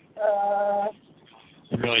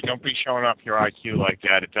 Really, don't be showing off your IQ like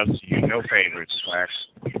that. It does you no favors, Slacks.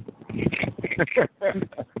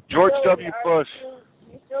 George W. Bush.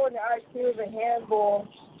 You're showing the IQ of a handball.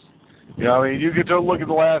 Yeah, I mean, you can look at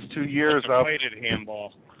the last 2 years of... Weighted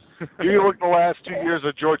handball. You can look at the last 2 years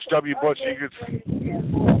of George W. Bush. You could...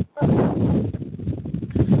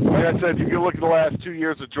 Like I said, you can look at the last 2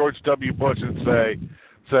 years of George W. Bush and say,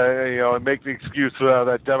 and make the excuse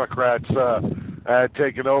that Democrats had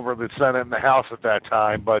taken over the Senate and the House at that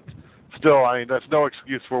time. But still, I mean, that's no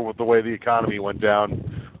excuse for the way the economy went down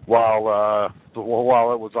while it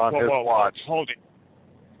was on his watch. Hold it.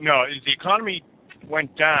 No, the economy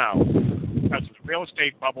went down because the real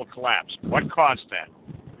estate bubble collapsed. What caused that?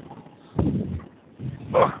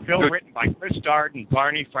 Bill written by Chris Darden,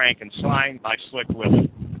 Barney Frank, and signed by Slick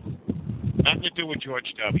Willie. Nothing to do with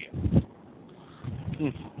George W.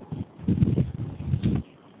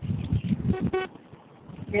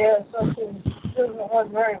 Yeah, something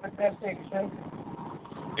wasn't right with that picture.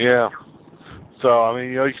 Yeah. So, I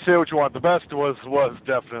mean, you say what you want. The best was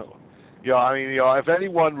definitely, if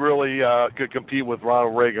anyone really could compete with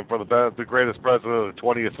Ronald Reagan for the greatest president of the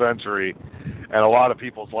 20th century and a lot of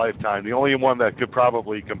people's lifetime, the only one that could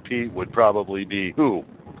probably compete would probably be who?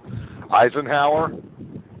 Eisenhower?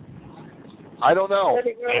 I don't know.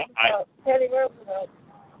 Teddy Roosevelt.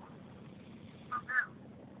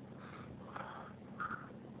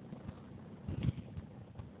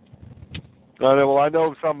 Well, I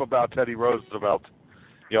know something about Teddy Roosevelt.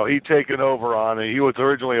 He'd taken over he was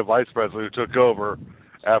originally a vice president who took over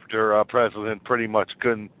after President pretty much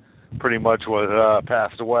was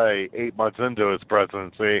passed away 8 months into his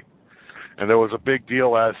presidency. And there was a big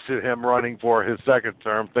deal as to him running for his second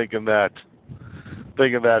term, thinking that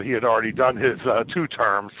he had already done his 2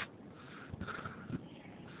 terms.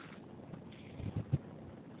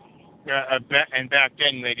 And back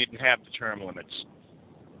then they didn't have the term limits.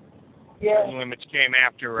 Yeah. Term limits came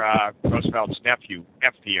after Roosevelt's nephew,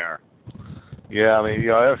 FDR. Yeah, I mean,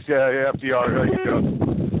 FDR.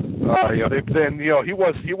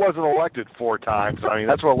 He wasn't elected 4 times. I mean,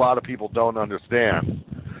 that's what a lot of people don't understand.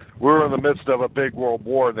 We were in the midst of a big world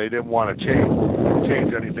war, and they didn't want to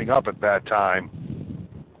change anything up at that time.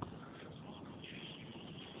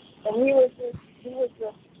 And he was the Boomers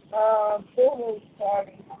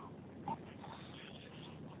Party,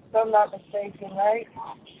 if I'm not mistaken, right?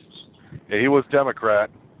 Yeah, he was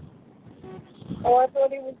Democrat. Oh, I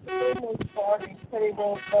thought he was the Boomers Party, Teddy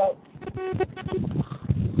Roosevelt.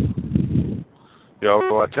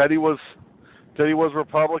 Teddy was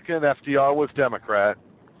Republican. FDR was Democrat.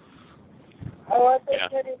 Oh, I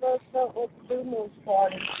thought Teddy Roosevelt was the Boomers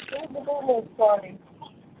Party. Who's the Boomers Party?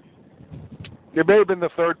 It may have been the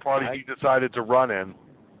third party he decided to run in.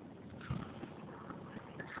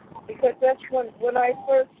 Because that's when I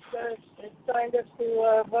first signed up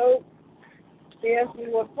to vote, they asked me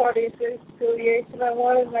what party affiliation I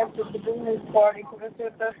wanted, and I said the Boomers Party, because I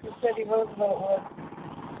said that's what Teddy Roosevelt was.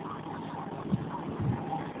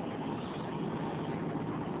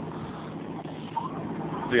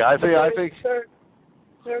 See, I think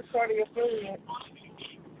third party affiliate.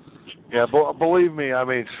 Yeah, believe me, I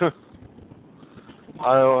mean,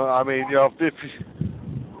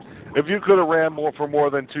 if you could have ran for more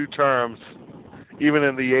than 2 terms, even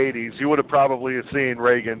in the 80s, you would have probably seen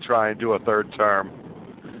Reagan try and do a 3rd term,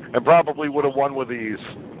 and probably would have won with ease.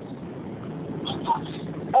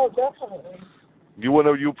 Oh, definitely.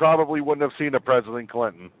 You probably wouldn't have seen a President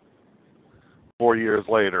Clinton 4 years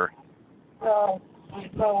later.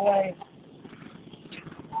 No way.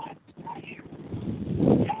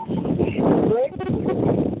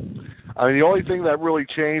 I mean, the only thing that really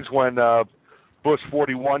changed when Bush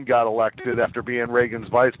 41 got elected after being Reagan's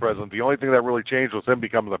vice president, the only thing that really changed was him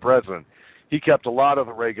becoming the president. He kept a lot of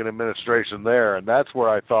the Reagan administration there, and that's where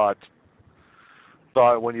I thought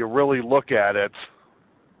when you really look at it,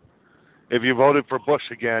 if you voted for Bush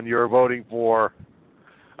again, you're voting for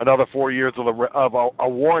another 4 years of a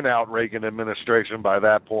worn-out Reagan administration by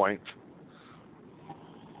that point.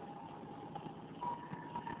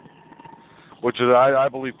 Which is, I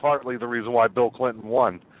believe, partly the reason why Bill Clinton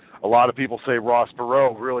won. A lot of people say Ross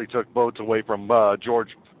Perot really took votes away from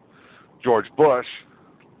George Bush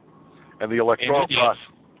and the electoral process.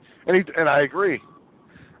 And I agree.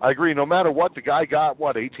 No matter what, the guy got,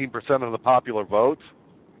 18% of the popular votes?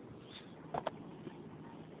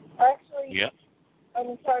 Actually, yeah.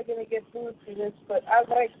 I'm probably going to get booed for this, but I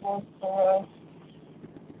like Ross Perot.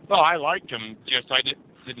 Well, I liked him, just I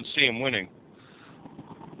didn't see him winning.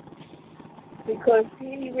 Because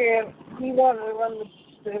he wanted to run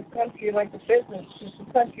the country like a business. Because the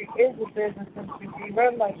country is a business and should be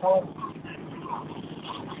run like one.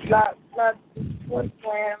 Not the twin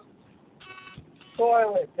slam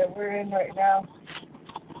toilet that we're in right now.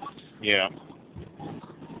 Yeah.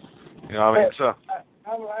 I mean, so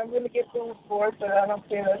I'm going to get booed for it, but I don't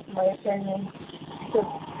care. That's my opinion.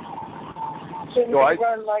 Shouldn't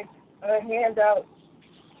run like a handout.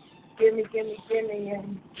 Gimme,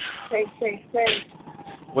 and take.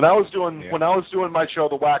 When I was doing my show,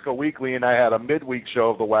 The Wacko Weekly, and I had a midweek show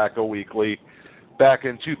of The Wacko Weekly, back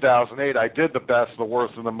in 2008, I did the best, the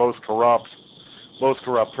worst, and the most corrupt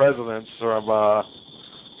presidents from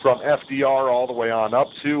FDR all the way on up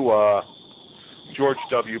to George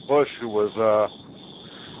W. Bush, who was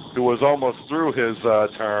almost through his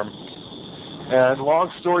term. And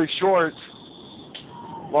long story short,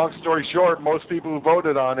 most people who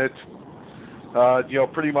voted on it,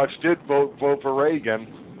 pretty much did vote for Reagan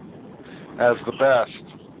as the best.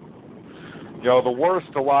 The worst,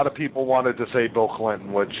 a lot of people wanted to say Bill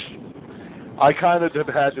Clinton, which I kind of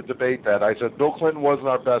had to debate that. I said Bill Clinton wasn't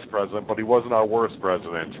our best president, but he wasn't our worst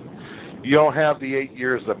president. You don't have the 8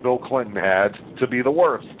 years that Bill Clinton had to be the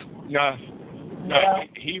worst. No,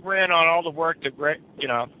 he ran on all the work that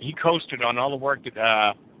he coasted on all the work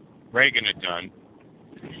that Reagan had done.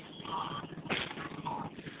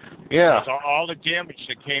 Yeah. So all the damage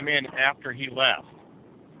that came in after he left.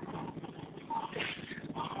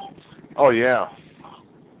 Oh yeah.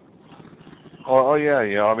 Oh yeah.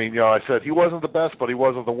 I said he wasn't the best, but he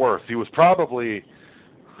wasn't the worst. He was probably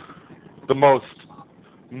the most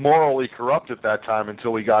morally corrupt at that time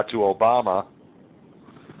until we got to Obama.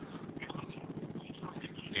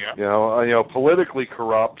 Yeah. Politically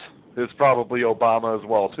corrupt is probably Obama as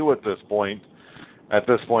well too at this point. At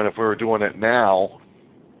this point, if we were doing it now.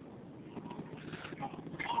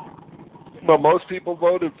 But most people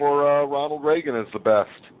voted for Ronald Reagan as the best.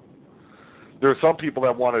 There are some people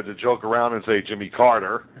that wanted to joke around and say Jimmy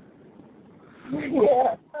Carter.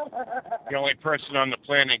 Yeah. The only person on the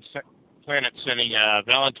planet sending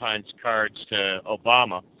Valentine's cards to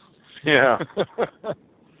Obama. Yeah. Yeah,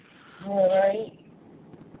 right.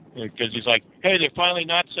 Because he's like, hey, they're finally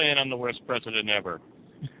not saying I'm the worst president ever.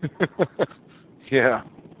 Yeah.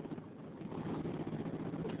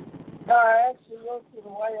 I actually went to the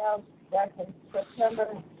White House back in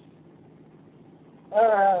September.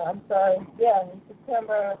 In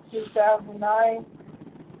September of 2009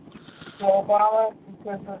 to Obama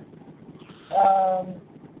because of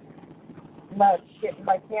not getting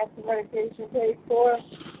my cancer medication paid for.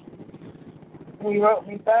 He wrote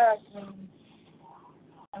me back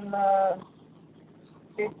and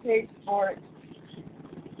they paid for it.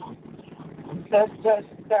 That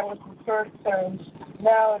was the first term.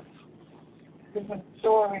 Now it's a different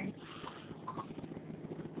story.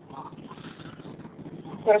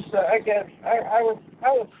 Because I guess I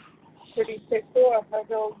was pretty ticked off. I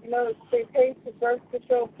go, they paid for birth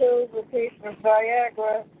control pills, they paid for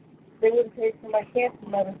Viagra, they wouldn't pay for my cancer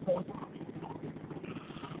medicine.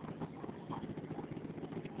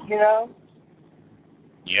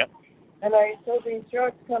 Yep. And I told the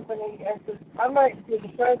insurance company, I said, I'm writing to the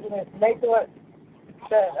president, and they thought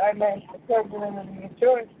that I meant the president of the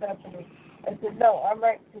insurance company. I said, no, I'm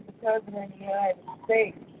writing to the president of the United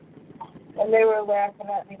States. And they were laughing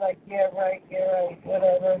at me like, yeah, right,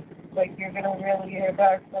 whatever. Like, you're going to really hear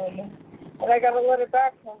back from me. And I got a letter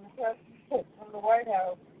back from the president, from the White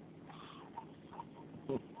House.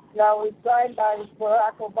 Now, it was signed by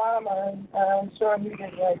Barack Obama, and I'm sure he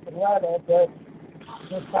didn't write the letter, but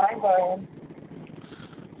it was signed by him.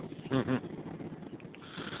 Mm-hmm.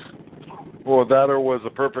 Well, that or was a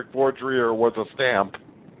perfect forgery or was a stamp.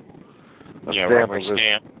 Rubber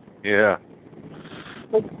stamp. Yeah.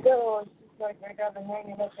 But still, it's just like I got it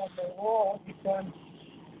hanging up on the wall because,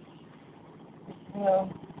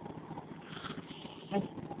 it's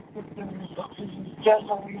a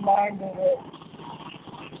gentle reminder that,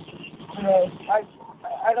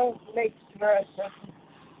 I don't make stress.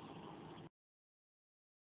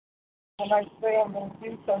 When I say I'm going to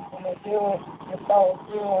do something, I do it. I follow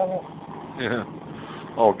through on it. Yeah.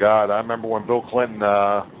 Oh, God. I remember when Bill Clinton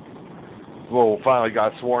finally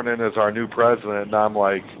got sworn in as our new president, and I'm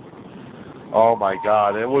like, oh, my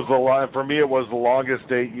God. It was for me, it was the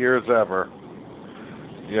longest 8 years ever.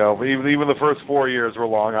 Even the first 4 years were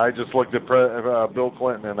long. I just looked at Bill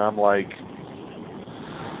Clinton, and I'm like,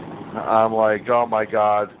 oh, my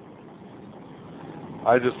God.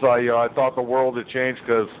 I just thought, I thought the world had changed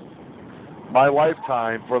because my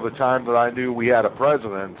lifetime, for the time that I knew we had a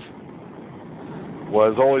president,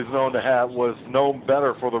 was always known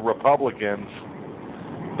better for the Republicans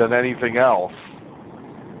than anything else.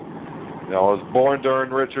 I was born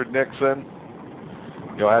during Richard Nixon.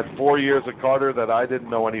 I had 4 years of Carter that I didn't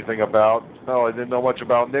know anything about. No, I didn't know much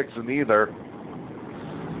about Nixon either.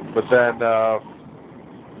 But then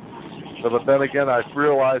again, I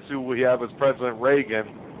realized who we have as President Reagan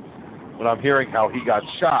when I'm hearing how he got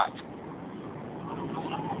shot.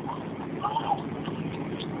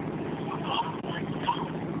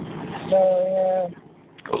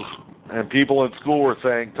 And people in school were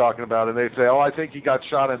talking about it, and they say, oh, I think he got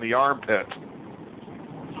shot in the armpit.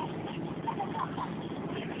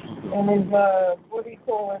 and his, what do you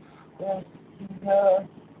call it?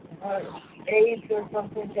 AIDS or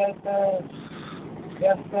something, got shot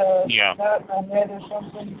in the head or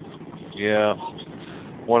something. Yeah,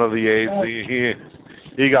 one of the AIDS.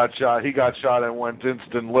 He got shot. He got shot and went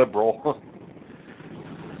instant liberal.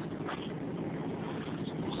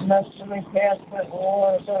 That's when they passed that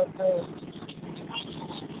law about the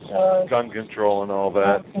gun control and all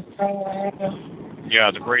that.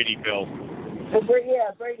 Yeah, the Brady Bill.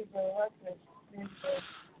 Brady Bill. That's it.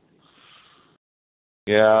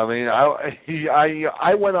 Yeah, I mean,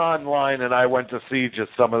 I went online and I went to see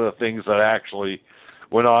just some of the things that actually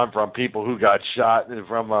went on from people who got shot and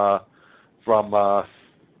from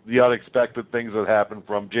the unexpected things that happened,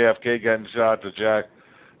 from JFK getting shot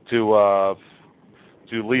to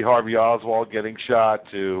Lee Harvey Oswald getting shot,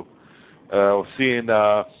 to seeing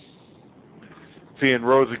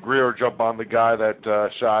Rosie Greer jump on the guy that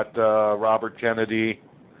shot Robert Kennedy,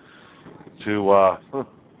 to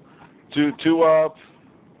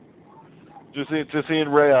seeing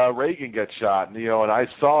Reagan get shot, and I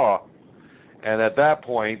saw, and at that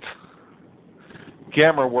point,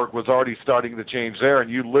 camera work was already starting to change there,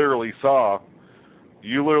 and you literally saw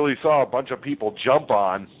a bunch of people jump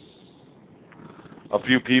on a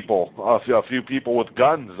few people with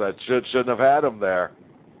guns that shouldn't have had them there.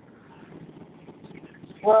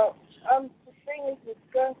 Well, the thing is with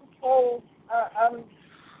gun control,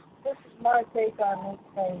 this is my take on this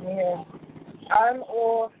thing here. I'm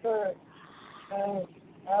all for the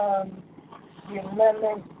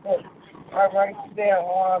amendment that our right to bear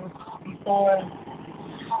arms, because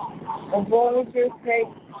as long as you take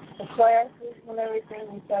the classes and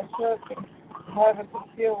everything which I took and have a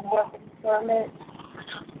concealed weapons permit,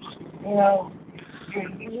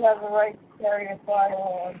 you have a right to carry a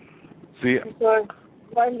firearm. See, because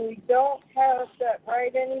when we don't have that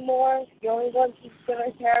right anymore, the only ones who's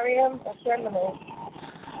going to carry them are criminals.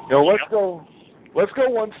 Let's go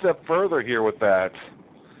one step further here with that.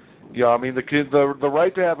 I mean the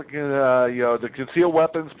right to have the concealed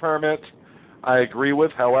weapons permit, I agree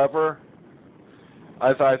with. However,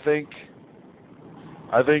 I think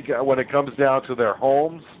when it comes down to their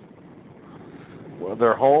homes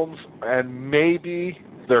and maybe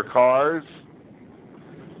their cars,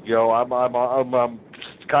 I'm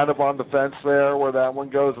kind of on the fence there where that one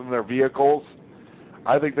goes, in their vehicles.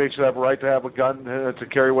 I think they should have a right to have a gun, to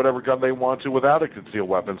carry whatever gun they want to without a concealed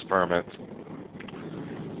weapons permit.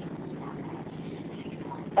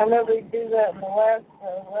 I know they do that in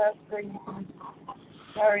Alaska. You can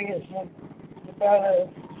carry it without a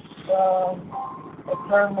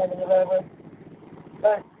permit or whatever.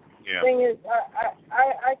 But the thing is,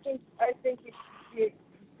 I think you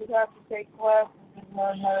should have to take classes and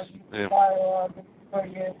learn how to use the firearm before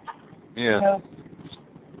you.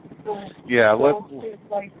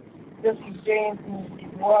 Like Jesse James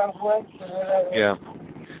and Wild West or whatever.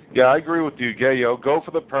 Yeah, I agree with you. Go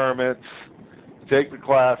for the permits, take the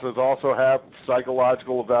classes, also have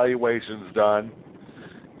psychological evaluations done.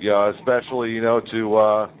 Especially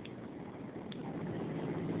to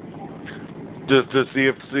see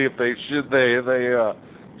if they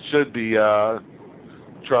should be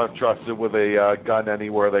trusted with a gun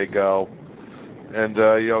anywhere they go, and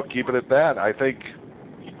keep it at that. I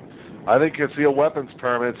think concealed weapons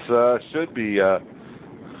permits should be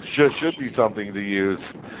something to use.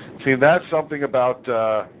 See, that's something about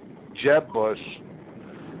Jeb Bush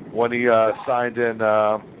when he signed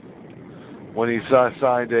a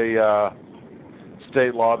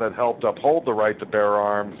state law that helped uphold the right to bear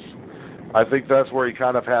arms. I think that's where he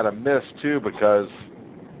kind of had a miss too, because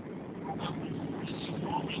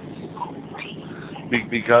I think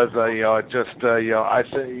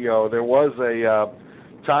there was a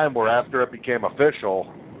time where after it became official,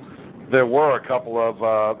 there were a couple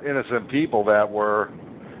of innocent people that were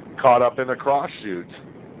caught up in a cross shooting.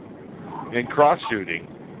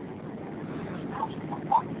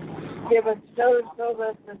 Yeah, but so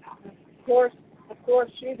that the course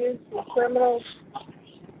shooters were criminals.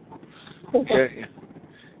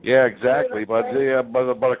 Yeah, exactly. But there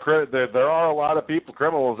are a lot of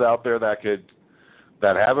criminals out there that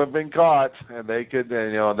haven't been caught, and they could,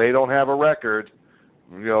 they don't have a record.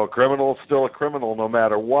 A criminal is still a criminal no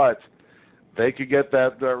matter what. They could get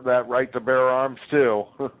that right to bear arms too.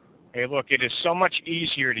 Hey, look, it is so much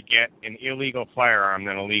easier to get an illegal firearm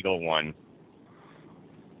than a legal one.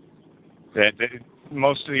 That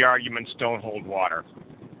most of the arguments don't hold water.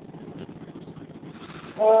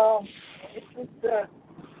 Well, it's just that,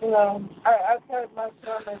 I've had my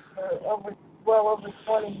permit for over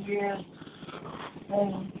 20 years,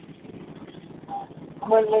 and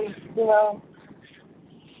when they,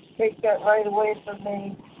 take that right away from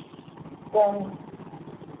me, then,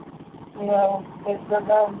 you know,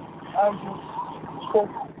 I'm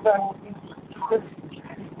just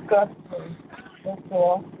disgusting. That's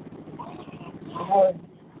all. It would.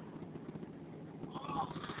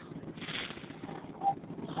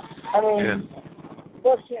 I mean,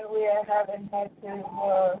 fortunately, I haven't had to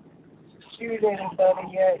shoot anybody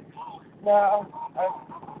yet.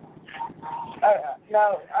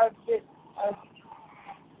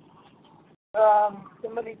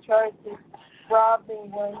 Somebody tried to rob me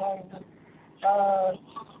when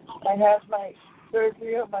I had my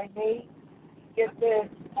surgery on my knee. Get this,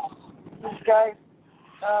 these guys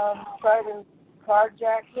tried to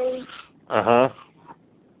carjack me. Uh-huh.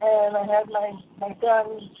 And I had my gun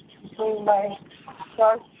between my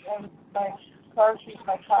car seat,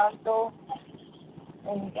 my console,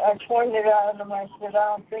 and I pointed at him. I said,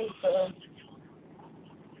 "I don't think so."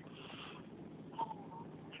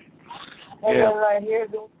 And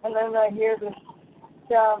then I hear this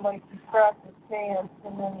sound like he cracked his pants,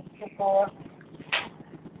 and then he took off.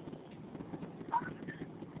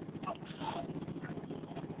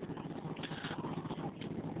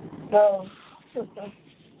 So,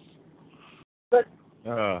 but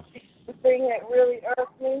the thing that really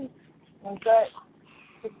irked me was that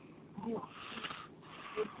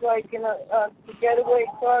it's like in a getaway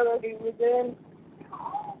car that he was in.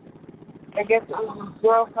 I guess it was his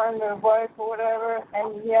girlfriend or wife or whatever,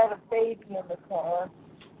 and he had a baby in the car.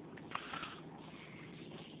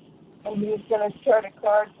 And he was going to try to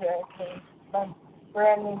carjack me, my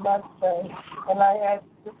brand new Mustang. And I had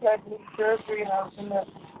just had knee surgery, and I was in the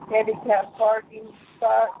handicapped parking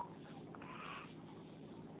spot.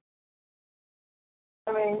 I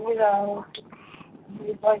mean, you know, he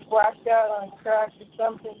was like whacked out on crack or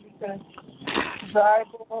something because his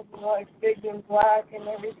eyeballs were like big and black and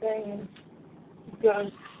everything. And he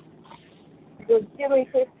goes, "Give me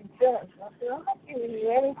 50 cents." I said, "I'm not giving you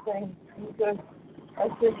anything." And he goes, I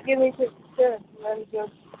said, "Give me 50 cents." And then he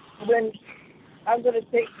goes, "Then I'm going to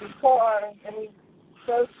take your car." And he's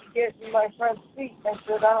supposed to get in my front seat. I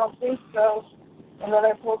said, "I don't think so." And then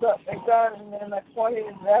I pulled up my gun, and then I pointed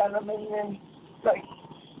it at him, and then like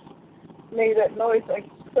made that noise like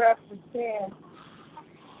crapped his pants.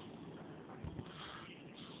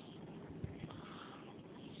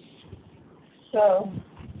 So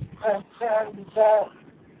I found that.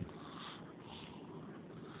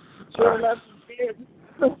 Sure enough, he did.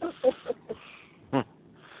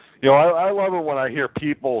 You know, I love it when I hear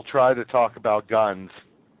people try to talk about guns,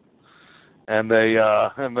 and they you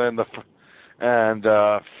know,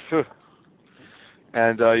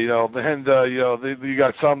 you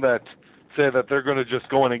got some that say that they're going to just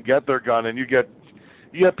go in and get their gun, and you get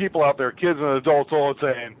people out there, kids and adults, all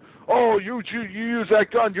saying, "Oh, you use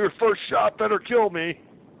that gun, your first shot better kill me,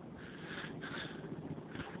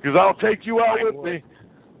 because I'll take you out with me."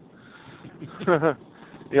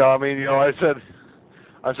 Yeah, I mean, you know, I said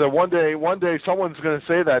one day someone's going to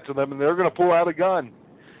say that to them, and they're going to pull out a gun,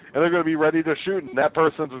 and they're going to be ready to shoot, and that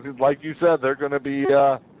person's, like you said, they're going to be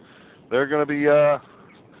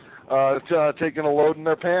taking a load in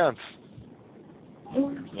their pants.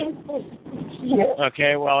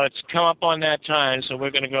 Okay, well, it's come up on that time, so we're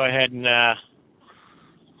going to go ahead and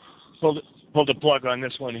pull the plug on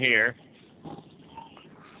this one here.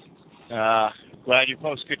 Glad you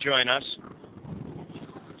folks could join us.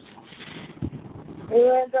 We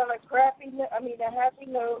end on a happy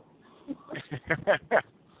note.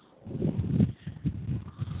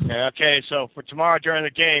 Okay, so for tomorrow during the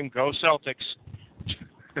game, go Celtics.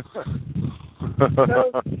 Go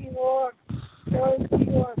Seahawks. Go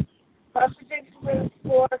Seahawks. My prediction for the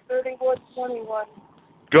score, 31-21.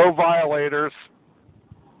 Go Violators.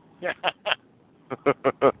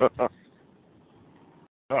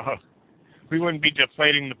 We wouldn't be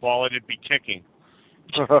deflating the ball, it'd be kicking.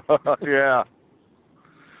 Yeah.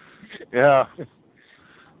 Yeah.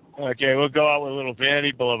 Okay, we'll go out with a little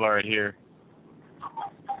Vanity Boulevard here.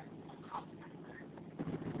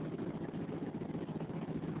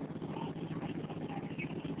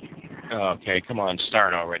 Okay, come on,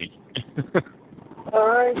 start already. All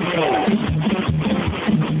right.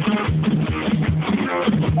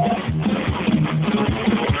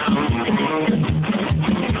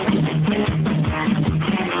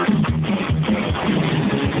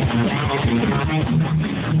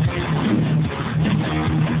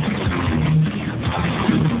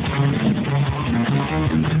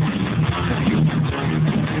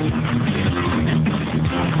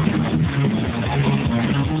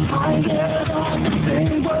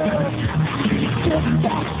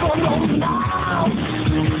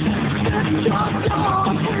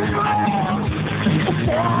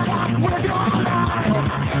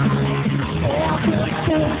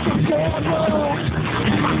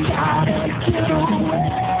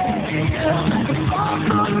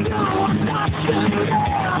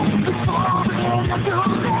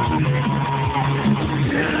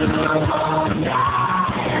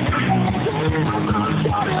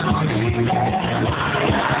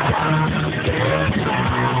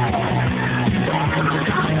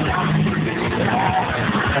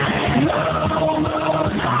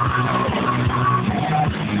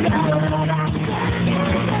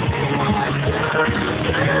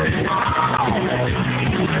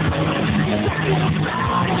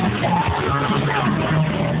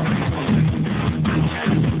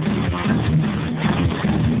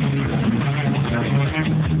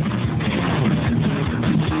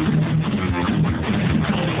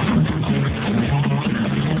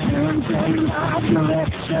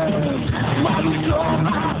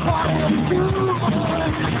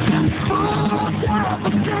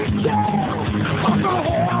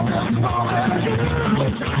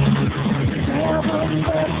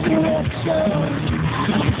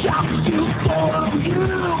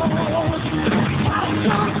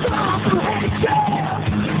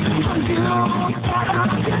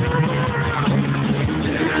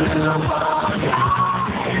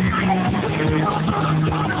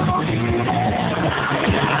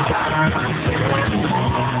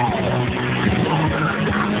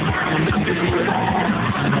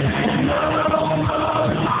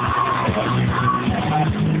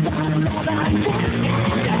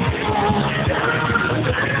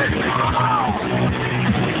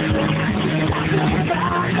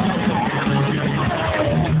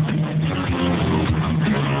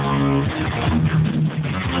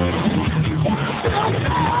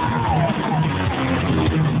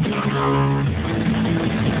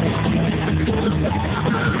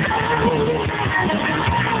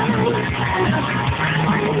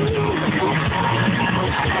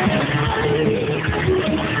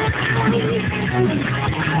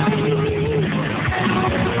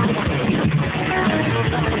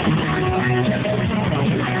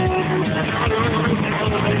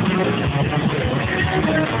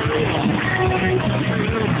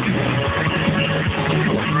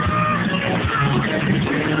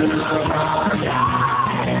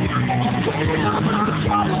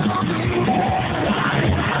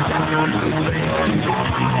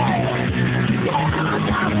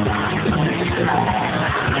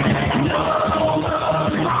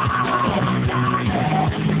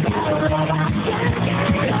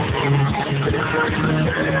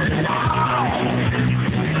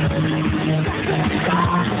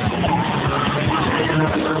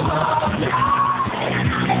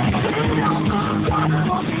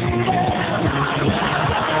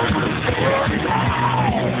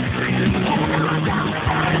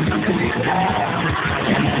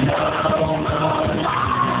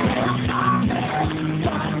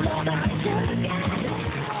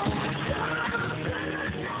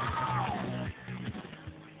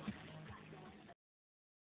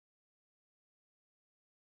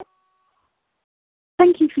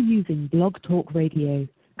 Thank you for using Blog Talk Radio.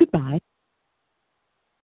 Goodbye.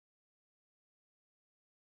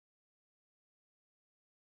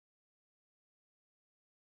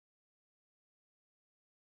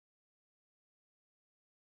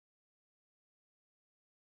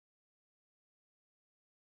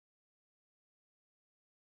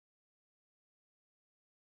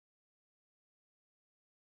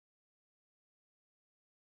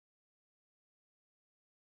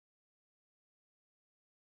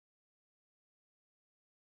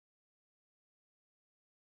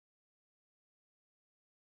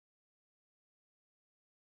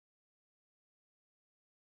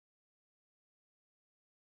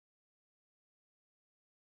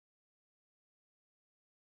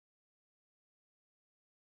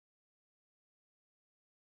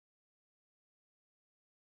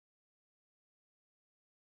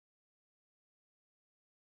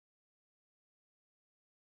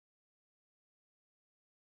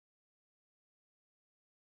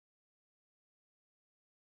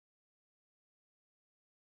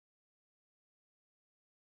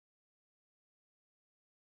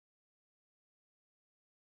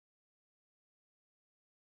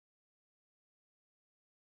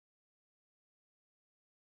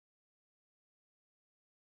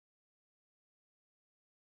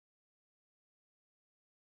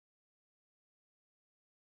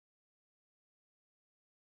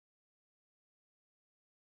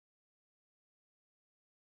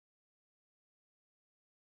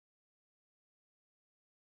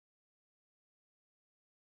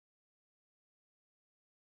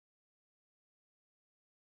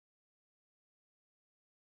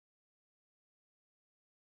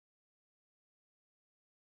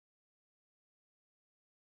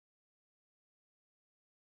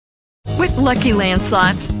 With Lucky Land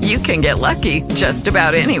Slots, you can get lucky just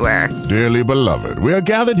about anywhere. Dearly beloved, we are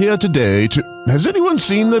gathered here today to... Has anyone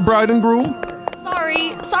seen the bride and groom?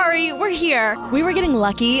 Sorry, we're here. We were getting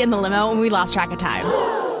lucky in the limo and we lost track of time.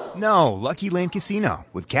 No, Lucky Land Casino,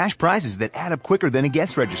 with cash prizes that add up quicker than a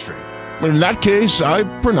guest registry. In that case, I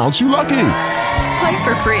pronounce you lucky. Play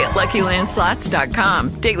for free at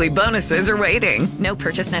LuckyLandSlots.com. Daily bonuses are waiting. No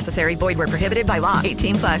purchase necessary. Void where prohibited by law.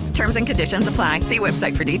 18+. Terms and conditions apply. See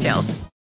website for details.